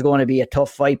knew it was going to be a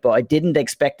tough fight, but I didn't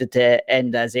expect it to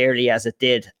end as early as it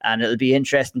did. And it'll be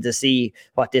interesting to see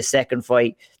what this second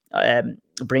fight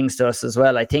brings to us as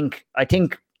well. I think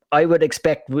I would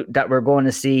expect that we're going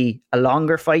to see a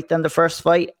longer fight than the first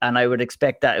fight, and I would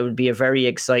expect that it would be a very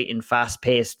exciting,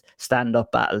 fast-paced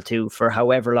stand-up battle too, for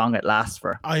however long it lasts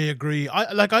for. I agree.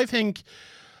 I think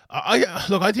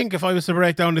if I was to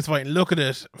break down this fight and look at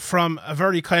it from a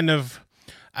very kind of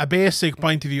a basic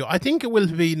point of view, I think it will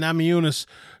be Namajunas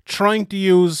trying to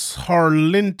use her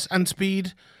length and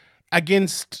speed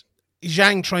against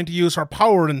Zhang trying to use her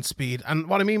power and speed. And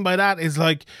what I mean by that is,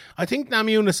 like, I think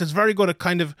Namajunas is very good at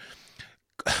kind of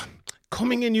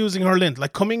coming in using her length,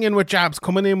 like coming in with jabs,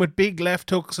 coming in with big left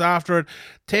hooks after it,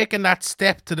 taking that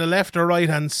step to the left or right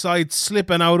hand side,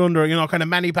 slipping out under, kind of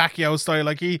Manny Pacquiao style,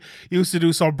 like he used to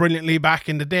do so brilliantly back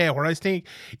in the day. Whereas I think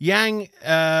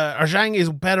Zhang is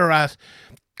better at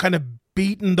kind of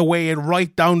beating the way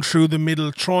right down through the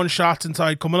middle, throwing shots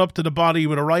inside, coming up to the body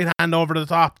with a right hand over the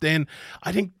top. Then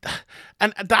I think,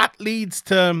 and that leads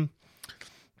to.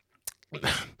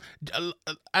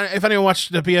 If anyone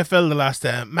watched the PFL the last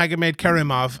day, Magomed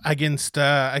Kerimov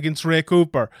against Ray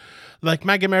Cooper, like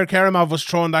Magomed Kerimov was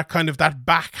throwing that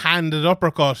backhanded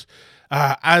uppercut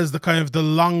as the kind of the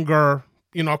longer,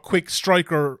 quick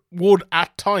striker would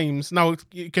at times. Now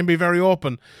it can be very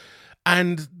open,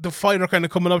 and the fighter kind of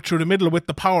coming up through the middle with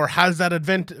the power has that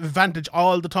advantage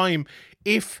all the time.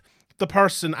 If the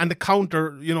person and the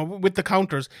counter, with the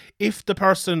counters, if the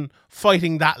person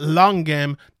fighting that long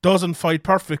game doesn't fight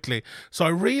perfectly. So I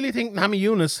really think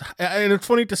Namajunas, and it's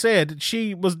funny to say it,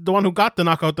 she was the one who got the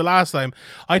knockout the last time.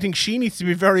 I think she needs to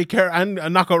be very careful, and a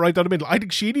knockout right down the middle. I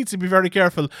think she needs to be very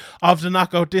careful of the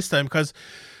knockout this time, because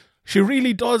she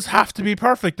really does have to be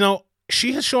perfect. Now,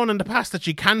 she has shown in the past that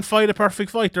she can fight a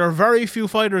perfect fight. There are very few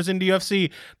fighters in the UFC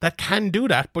that can do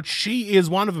that, but she is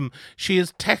one of them. She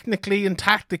is technically and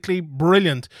tactically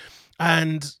brilliant,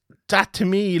 and that to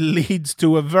me leads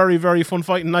to a very, very fun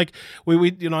fight. And like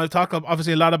we I've talked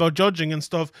obviously a lot about judging and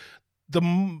stuff. The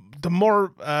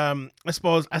more I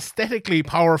suppose aesthetically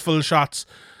powerful shots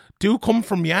do come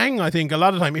from Yang, I think, a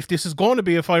lot of the time, if this is going to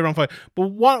be a 5-round fight. But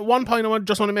one point I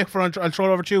just want to make before I'll throw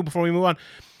it over to you before we move on.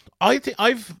 I think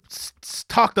I've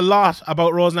talked a lot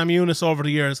about Rose Namajunas over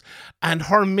the years and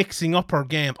her mixing up her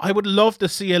game. I would love to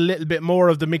see a little bit more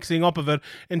of the mixing up of it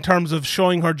in terms of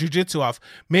showing her jiu-jitsu off.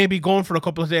 Maybe going for a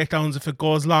couple of takedowns if it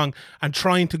goes long and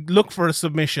trying to look for a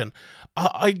submission.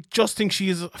 I just think she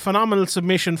is a phenomenal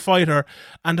submission fighter,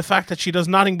 and the fact that she does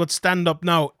nothing but stand up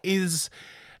now is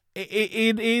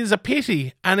a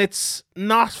pity, and it's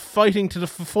not fighting to the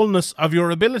fullness of your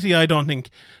ability, I don't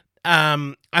think.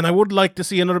 And I would like to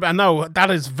see another, and now that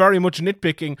is very much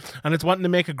nitpicking, and it's wanting to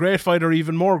make a great fighter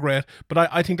even more great, but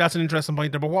I think that's an interesting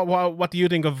point there. But what do you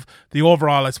think of the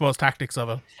overall, I suppose, tactics of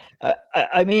it?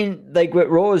 I mean, like with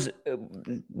Rose,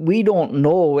 we don't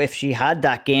know if she had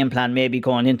that game plan maybe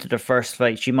going into the first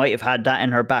fight. She might have had that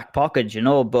in her back pocket,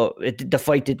 but the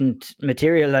fight didn't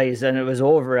materialize, and it was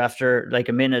over after like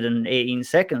a minute and 18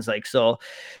 seconds. As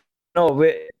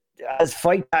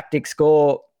fight tactics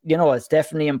go, it's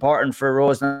definitely important for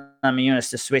Rose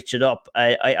Namajunas to switch it up.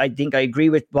 I think I agree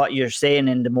with what you're saying,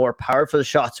 and the more powerful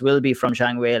shots will be from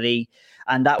Zhang Weili,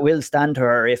 and that will stand to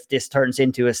her if this turns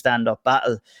into a stand-up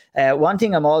battle. One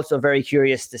thing I'm also very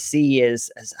curious to see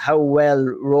is how well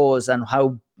Rose and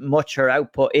how much her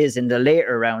output is in the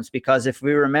later rounds, because if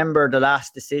we remember, the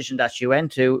last decision that she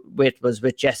went to was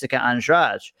with Jessica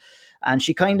Andrade. And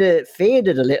she kind of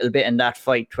faded a little bit in that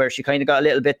fight, where she kind of got a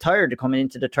little bit tired coming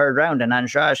into the third round, and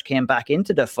Andrade came back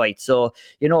into the fight. So,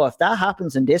 if that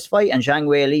happens in this fight and Zhang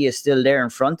Weili is still there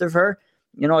in front of her,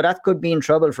 that could be in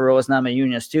trouble for Rose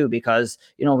Namajunas too, because,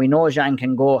 we know Zhang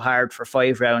can go hard for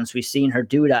 5 rounds. We've seen her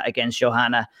do that against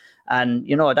Johanna.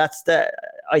 And,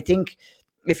 I think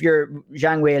if you're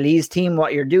Zhang Weili's team,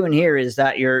 what you're doing here is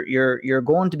that you're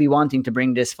going to be wanting to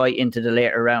bring this fight into the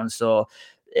later rounds. So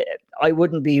I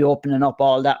wouldn't be opening up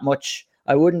all that much.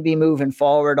 I wouldn't be moving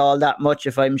forward all that much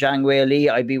if I'm Zhang Weili.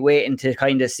 I'd be waiting to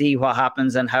kind of see what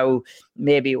happens and how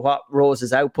maybe what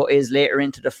Rose's output is later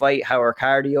into the fight, how her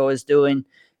cardio is doing.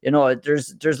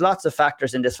 There's lots of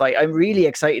factors in this fight. I'm really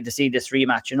excited to see this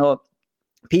rematch.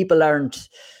 People aren't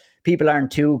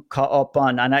too caught up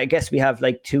on, and I guess we have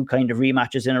like 2 kind of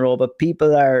rematches in a row, but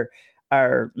people are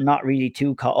not really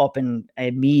too caught up in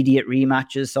immediate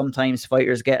rematches. Sometimes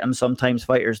fighters get them, sometimes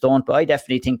fighters don't. But I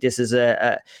definitely think this is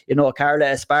Carla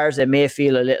Esparza may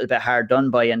feel a little bit hard done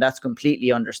by, and that's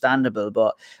completely understandable.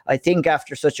 But I think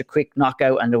after such a quick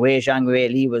knockout and the way Zhang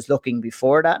Weili was looking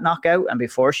before that knockout and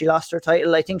before she lost her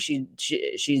title, I think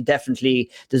she definitely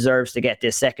deserves to get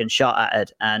this second shot at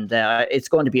it. And it's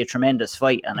going to be a tremendous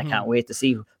fight, and I can't wait to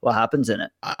see what happens in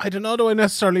it. I don't know, do I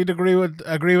necessarily agree with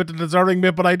the deserving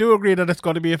bit, but I do agree that it's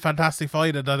going to be a fantastic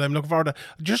fight that I'm looking forward to.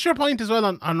 Just your point as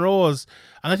well on Rose,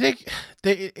 and I think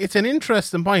it's an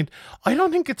interesting point. I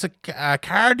don't think it's a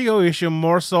cardio issue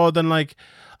more so than I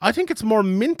think it's more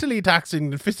mentally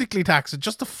taxing than physically taxing.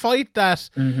 Just to fight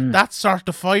that sort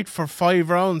of fight for 5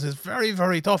 rounds is very,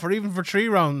 very tough, or even for 3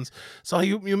 rounds. So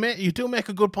you do make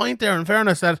a good point there, in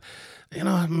fairness, that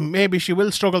maybe she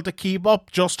will struggle to keep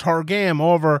up just her game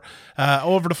over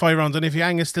the 5 rounds. And if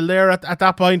Yang is still there at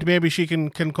that point, maybe she can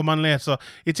come on late. So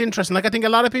it's interesting. Like, I think a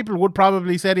lot of people would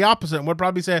probably say the opposite and would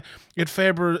probably say it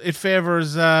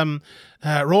favors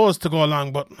Rose to go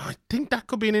along, but I think that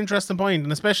could be an interesting point,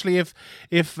 and especially if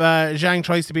Zhang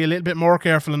tries to be a little bit more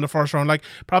careful in the first round. Like,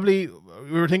 probably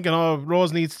we were thinking,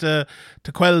 Rose needs to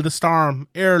quell the storm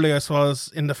early, I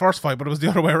suppose, in the first fight, but it was the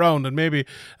other way around, and maybe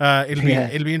it'll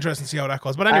be interesting to see how that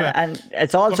goes. But anyway, and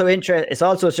it's also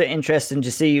interesting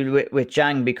to see with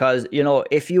Zhang, because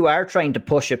if you are trying to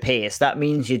push a pace, that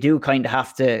means you do kind of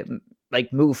have to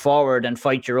like move forward and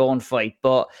fight your own fight.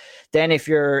 But then if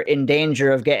you're in danger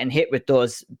of getting hit with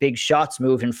those big shots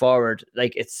moving forward,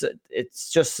 like it's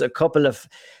just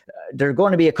there are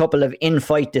going to be a couple of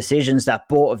in-fight decisions that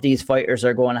both of these fighters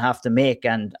are going to have to make.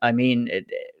 And I mean,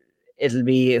 it'll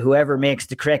be whoever makes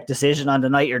the correct decision on the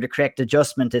night or the correct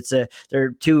adjustment.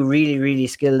 They're two really, really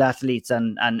skilled athletes,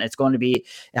 and it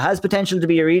has potential to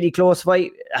be a really close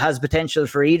fight. It has potential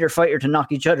for either fighter to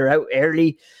knock each other out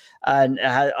early. And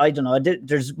I don't know,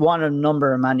 there's one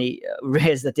number of many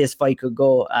ways that this fight could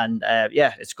go. And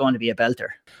it's going to be a belter.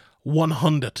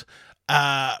 100.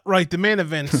 Right, the main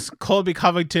events: Colby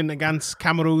Covington against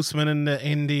Kamaru Usman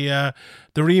in the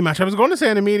rematch. I was going to say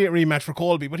an immediate rematch for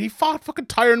Colby, but he fought fucking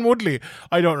Tyron Woodley.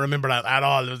 I don't remember that at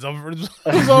all. It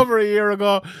was over a year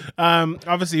ago.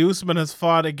 Obviously, Usman has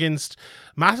fought against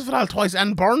Masvidal twice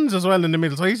and Burns as well in the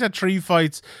middle. So he's had 3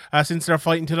 fights since their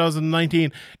fight in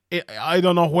 2019. I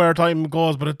don't know where time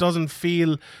goes, but it doesn't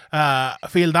feel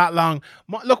that long.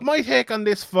 Look, my take on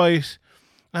this fight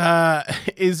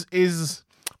is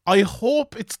I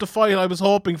hope it's the fight I was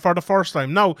hoping for the first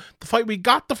time. Now, the fight we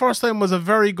got the first time was a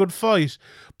very good fight,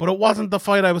 but it wasn't the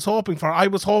fight I was hoping for. I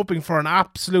was hoping for an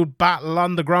absolute battle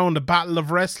on the ground, a battle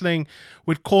of wrestling,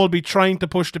 with Colby trying to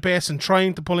push the pace and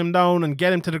trying to pull him down and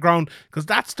get him to the ground, because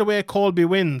that's the way Colby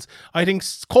wins. I think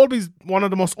Colby's one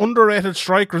of the most underrated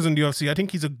strikers in the UFC. I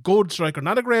think he's a good striker,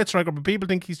 not a great striker, but people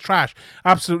think he's trash.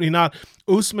 Absolutely not.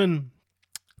 Usman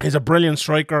is a brilliant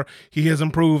striker. He has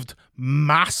improved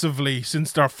massively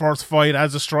since their first fight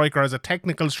as a striker, as a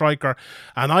technical striker.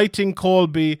 And I think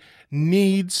Colby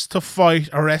needs to fight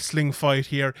a wrestling fight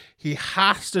here. He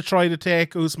has to try to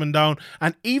take Usman down.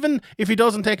 And even if he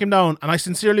doesn't take him down, and I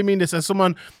sincerely mean this as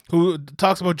someone who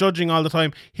talks about judging all the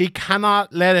time, he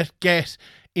cannot let it get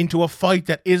into a fight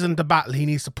that isn't a battle. He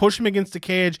needs to push him against the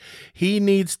cage. He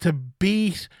needs to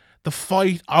beat the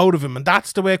fight out of him, and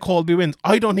that's the way Colby wins.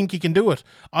 I don't think he can do it.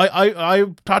 I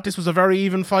thought this was a very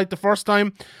even fight the first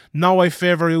time. Now I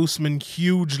favour Usman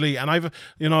hugely, and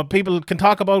people can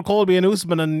talk about Colby and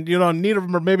Usman, and neither of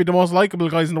them are maybe the most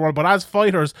likeable guys in the world, but as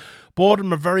fighters, both of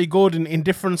them are very good in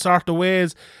different sort of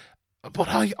ways. But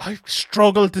I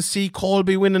struggle to see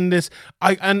Colby winning this.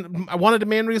 And one of the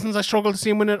main reasons I struggle to see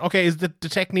him win it, is the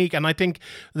technique, and I think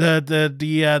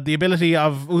the ability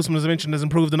of Usman, as I mentioned, has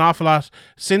improved an awful lot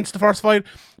since the first fight.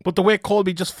 But the way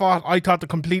Colby just fought, I thought the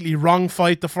completely wrong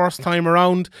fight the first time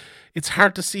around. It's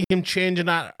hard to see him changing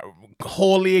that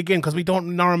wholly again, because we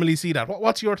don't normally see that.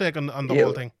 What's your take on the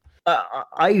whole thing?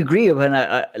 I agree. When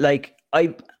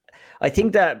I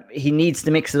think that he needs to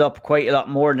mix it up quite a lot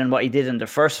more than what he did in the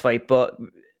first fight. But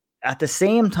at the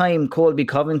same time, Colby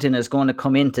Covington is going to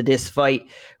come into this fight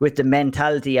with the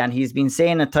mentality, and he's been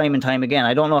saying it time and time again.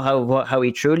 I don't know how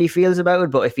he truly feels about it,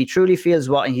 but if he truly feels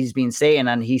what he's been saying,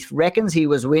 and he reckons he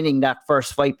was winning that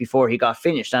first fight before he got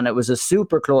finished, and it was a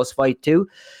super close fight too.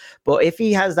 But if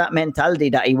he has that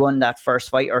mentality that he won that first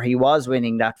fight, or he was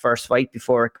winning that first fight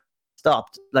before it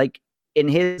stopped, like, in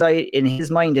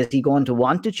his mind, is he going to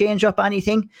want to change up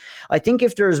anything? I think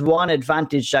if there's one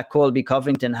advantage that Colby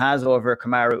Covington has over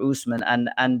Kamaru Usman,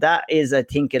 and that is, I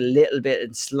think, a little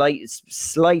bit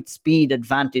slight speed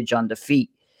advantage on the feet,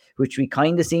 which we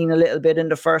kind of seen a little bit in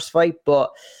the first fight. But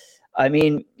I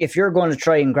mean, if you're going to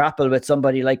try and grapple with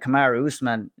somebody like Kamaru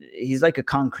Usman, he's like a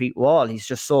concrete wall. He's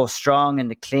just so strong in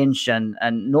the clinch, and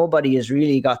nobody has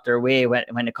really got their way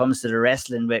when it comes to the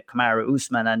wrestling with Kamaru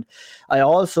Usman. And I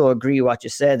also agree what you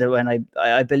said, that when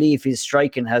I believe his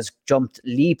striking has jumped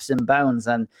leaps and bounds.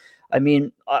 And I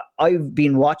mean, I've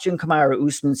been watching Kamaru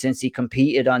Usman since he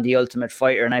competed on The Ultimate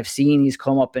Fighter, and I've seen he's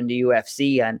come up in the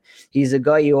UFC, and he's a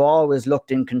guy who always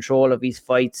looked in control of his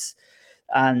fights.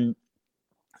 And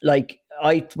like,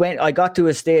 I got to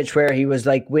a stage where he was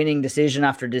like winning decision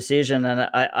after decision, and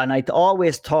I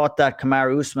always thought that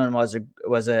Kamaru Usman was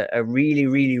a really,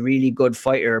 really, really good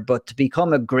fighter. But to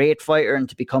become a great fighter and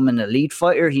to become an elite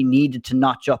fighter, he needed to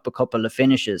notch up a couple of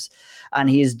finishes, and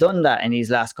he's done that in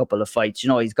his last couple of fights.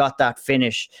 He's got that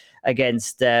finish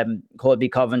against Colby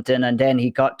Covington, and then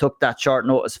he took that short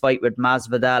notice fight with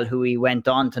Masvidal, who he went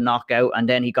on to knock out, and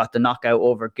then he got the knockout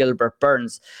over Gilbert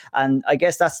Burns. And I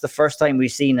guess that's the first time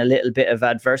we've seen a little bit of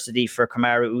adversity for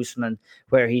Kamaru Usman,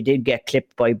 where he did get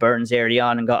clipped by Burns early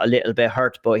on and got a little bit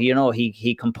hurt, but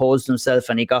he composed himself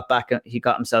and he got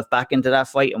himself back into that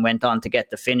fight and went on to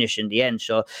get the finish in the end.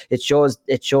 So it shows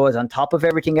on top of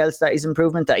everything else that his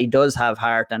improvement, that he does have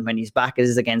heart, and when his back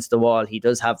is against the wall, he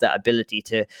does have that ability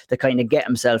to kind of get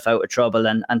himself out of trouble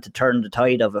and to turn the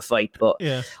tide of a fight. But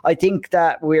Yeah. I think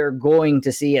that we're going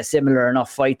to see a similar enough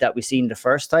fight that we seen the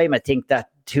first time. I think that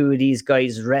two of these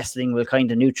guys wrestling will kind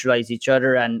of neutralize each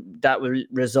other, and that will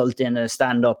result in a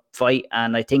stand-up fight.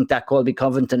 And I think that Colby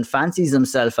Covington fancies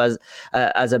himself as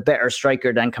a better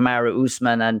striker than Kamaru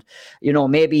Usman, and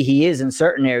maybe he is in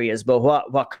certain areas, but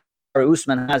what Kamaru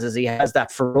Usman has is he has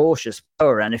that ferocious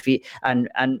power, and if he and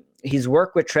his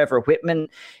work with Trevor Whitman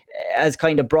has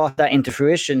kind of brought that into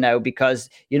fruition now, because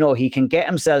he can get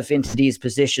himself into these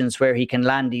positions where he can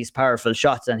land these powerful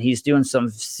shots, and he's doing some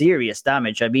serious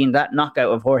damage. I mean, that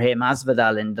knockout of Jorge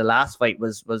Masvidal in the last fight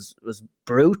was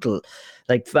brutal.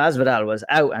 Like, Masvidal was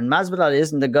out, and Masvidal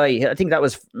isn't the guy. I think that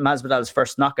was Masvidal's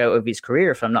first knockout of his career,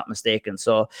 if I'm not mistaken.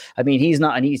 So I mean, he's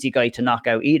not an easy guy to knock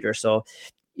out either. So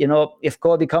if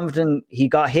Colby Covington, he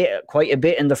got hit quite a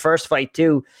bit in the first fight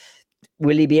too,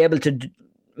 will he be able to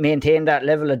maintain that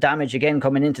level of damage again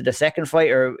coming into the second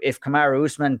fight? Or if Kamaru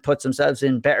Usman puts himself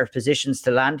in better positions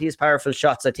to land these powerful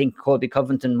shots, I think Colby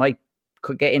Covington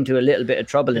could get into a little bit of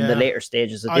trouble in the later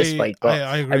stages of this fight. But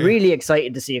I agree. I'm really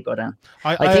excited to see it go down.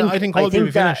 I think Colby will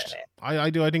be finished. I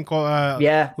do. I think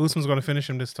Usman's going to finish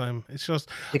him this time. It's just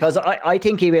because I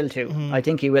think he will too. Mm-hmm. I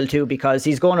think he will too, because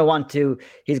he's going to want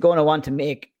to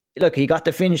make. Look, he got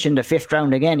the finish in the 5th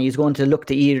round again. He's going to look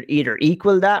to either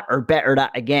equal that or better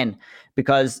that again.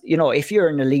 Because, if you're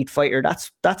an elite fighter,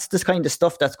 that's this kind of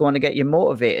stuff that's going to get you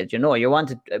motivated. You want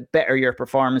to better your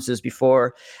performances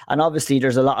before. And obviously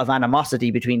there's a lot of animosity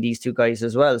between these two guys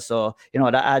as well. So,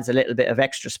 that adds a little bit of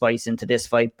extra spice into this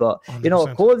fight. But,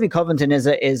 100%. Colby Covington is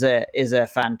a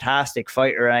fantastic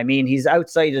fighter. I mean, he's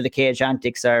outside of the cage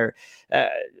antics are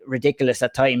ridiculous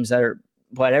at times, or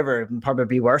whatever,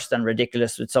 probably worse than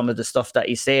ridiculous with some of the stuff that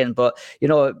he's saying. But,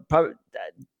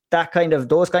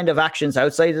 those kind of actions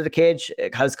outside of the cage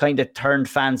has kind of turned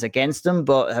fans against him,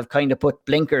 but have kind of put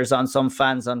blinkers on some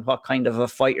fans on what kind of a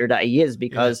fighter that he is.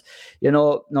 Because,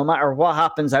 no matter what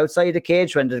happens outside the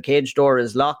cage, when the cage door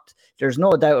is locked, there's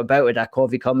no doubt about it that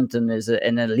Colby Covington is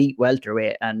an elite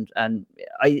welterweight. And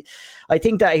I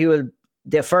think that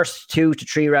the first 2 to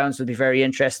 3 rounds will be very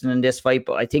interesting in this fight,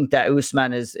 but I think that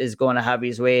Usman is going to have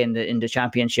his way in the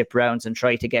championship rounds and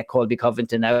try to get Colby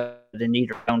Covington out in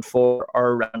either round 4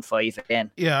 or round 5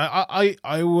 again. Yeah,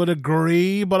 I would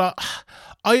agree, but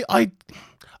I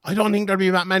don't think there'll be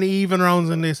that many even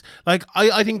rounds in this. Like,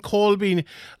 I think Colby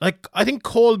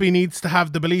needs to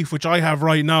have the belief, which I have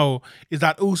right now, is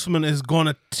that Usman is going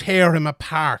to tear him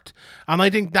apart. And I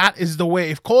think that is the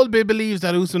way. If Colby believes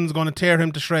that Usman is going to tear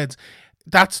him to shreds,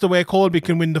 that's the way Colby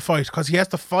can win the fight, because he has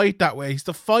to fight that way. He's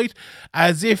to fight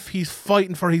as if he's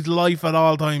fighting for his life at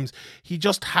all times. He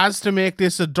just has to make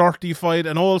this a dirty fight,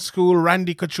 an old school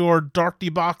Randy Couture dirty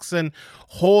boxing.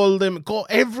 Hold him, go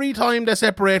every time they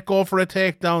separate, go for a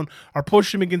takedown or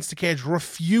push him against the cage.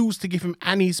 Refuse to give him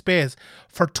any space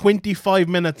for 25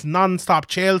 minutes non-stop,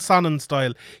 Chael Sonnen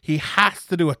style. He has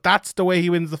to do it. That's the way he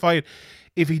wins the fight.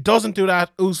 If he doesn't do that,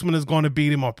 Usman is going to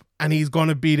beat him up, and he's going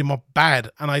to beat him up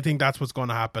bad. And I think that's what's going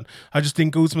to happen. I just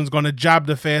think Usman's going to jab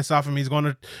the face off him. He's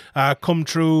going to come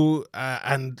through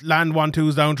and land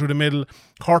 1-2s down through the middle,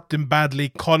 hurt him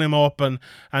badly, cut him up, and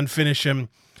finish him.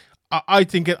 I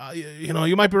think it.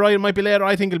 You might be right. It might be later.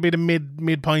 I think it'll be the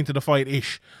mid point of the fight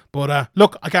ish. But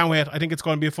look, I can't wait. I think it's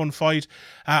going to be a fun fight,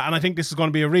 and I think this is going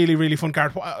to be a really, really fun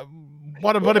card.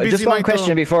 What a busy just one night,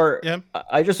 question before. Yeah.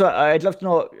 I'd love to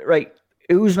know. Right,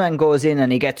 Usman goes in and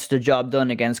he gets the job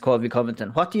done against Colby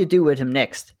Covington. What do you do with him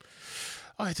next?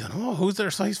 I don't know. Who's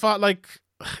there? So he's fought like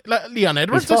Leon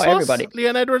Edwards. He's fought everybody.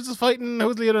 Leon Edwards is fighting.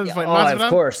 Who's Leon Edwards fighting? Of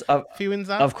course. If he wins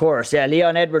that, of course. Yeah,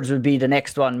 Leon Edwards would be the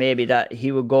next one maybe that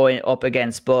he would go up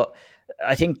against. But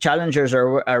I think challengers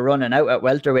are running out at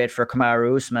welterweight for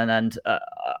Kamaru Usman, and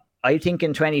I think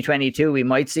in 2022 we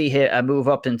might see a move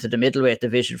up into the middleweight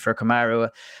division for Kamaru.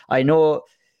 I know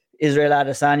Israel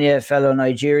Adesanya, fellow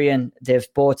Nigerian, they've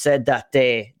both said that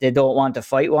they don't want to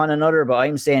fight one another, but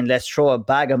I'm saying let's throw a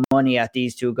bag of money at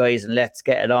these two guys and let's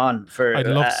get it on for I'd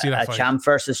love to see that a fight. Champ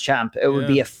versus champ. It would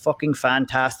be a fucking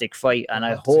fantastic fight, and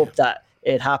I hope that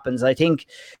it happens. I think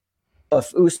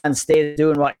if Usman stays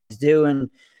doing what he's doing,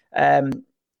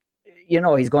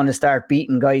 he's going to start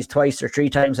beating guys twice or three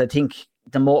times, I think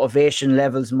the motivation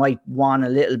levels might wane a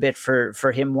little bit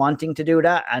for him wanting to do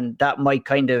that, and that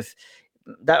kind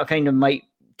of might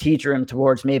teeter him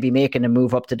towards maybe making a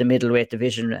move up to the middleweight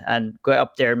division and go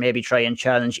up there, maybe try and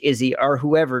challenge Izzy or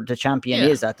whoever the champion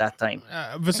is at that time.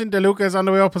 Vicente Luque is on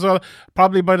the way up as well.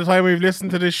 Probably by the time we've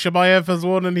listened to this, Shabayev has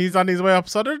won and he's on his way up.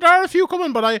 So there are a few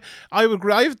coming, but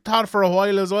I've thought for a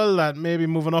while as well that maybe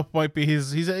moving up might be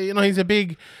he's a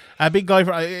big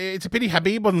guy. It's a pity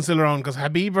Habib wasn't still around, because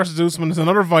Habib versus Usman is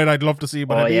another fight I'd love to see,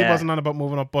 but Habib wasn't on about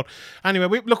moving up. But anyway,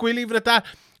 we'll leave it at that.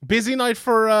 Busy night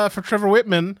for Trevor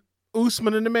Whitman.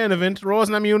 Usman in the main event, Rose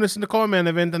Namajunas in the co-main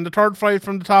event, and the third fight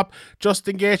from the top,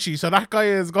 Justin Gaethje. So that guy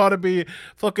has got to be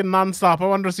fucking non-stop. I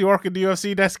wonder if he work at the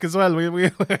UFC desk as well.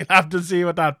 We'll have to see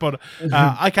with that. But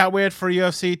I can't wait for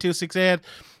UFC 268.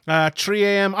 3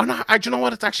 a.m. Oh, no, do you know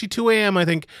what? It's actually 2 a.m. I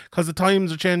think, because the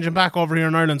times are changing back over here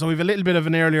in Ireland. So we have a little bit of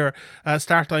an earlier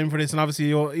start time for this, and obviously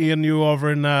Ian, you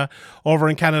over in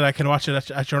Canada can watch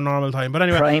it at your normal time. But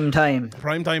anyway,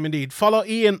 prime time indeed. Follow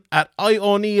Ian at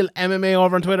IO'Neill MMA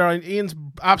over on Twitter. Ian's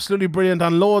absolutely brilliant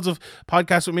on loads of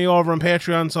podcasts with me over on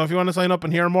Patreon. So if you want to sign up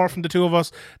and hear more from the two of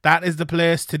us, that is the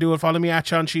place to do it. Follow me at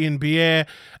Sean Sheehan BA,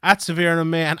 at Severe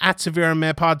MMA, and at Severe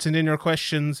MMA Pod. Send in your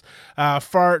questions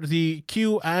for the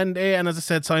Q&A, and as I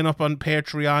said, sign up on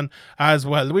Patreon as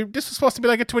well. This was supposed to be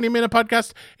like a 20-minute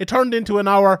podcast. It turned into an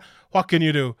hour. What can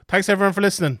you do? Thanks everyone for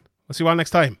listening. We'll see you all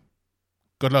next time.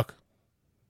 Good luck.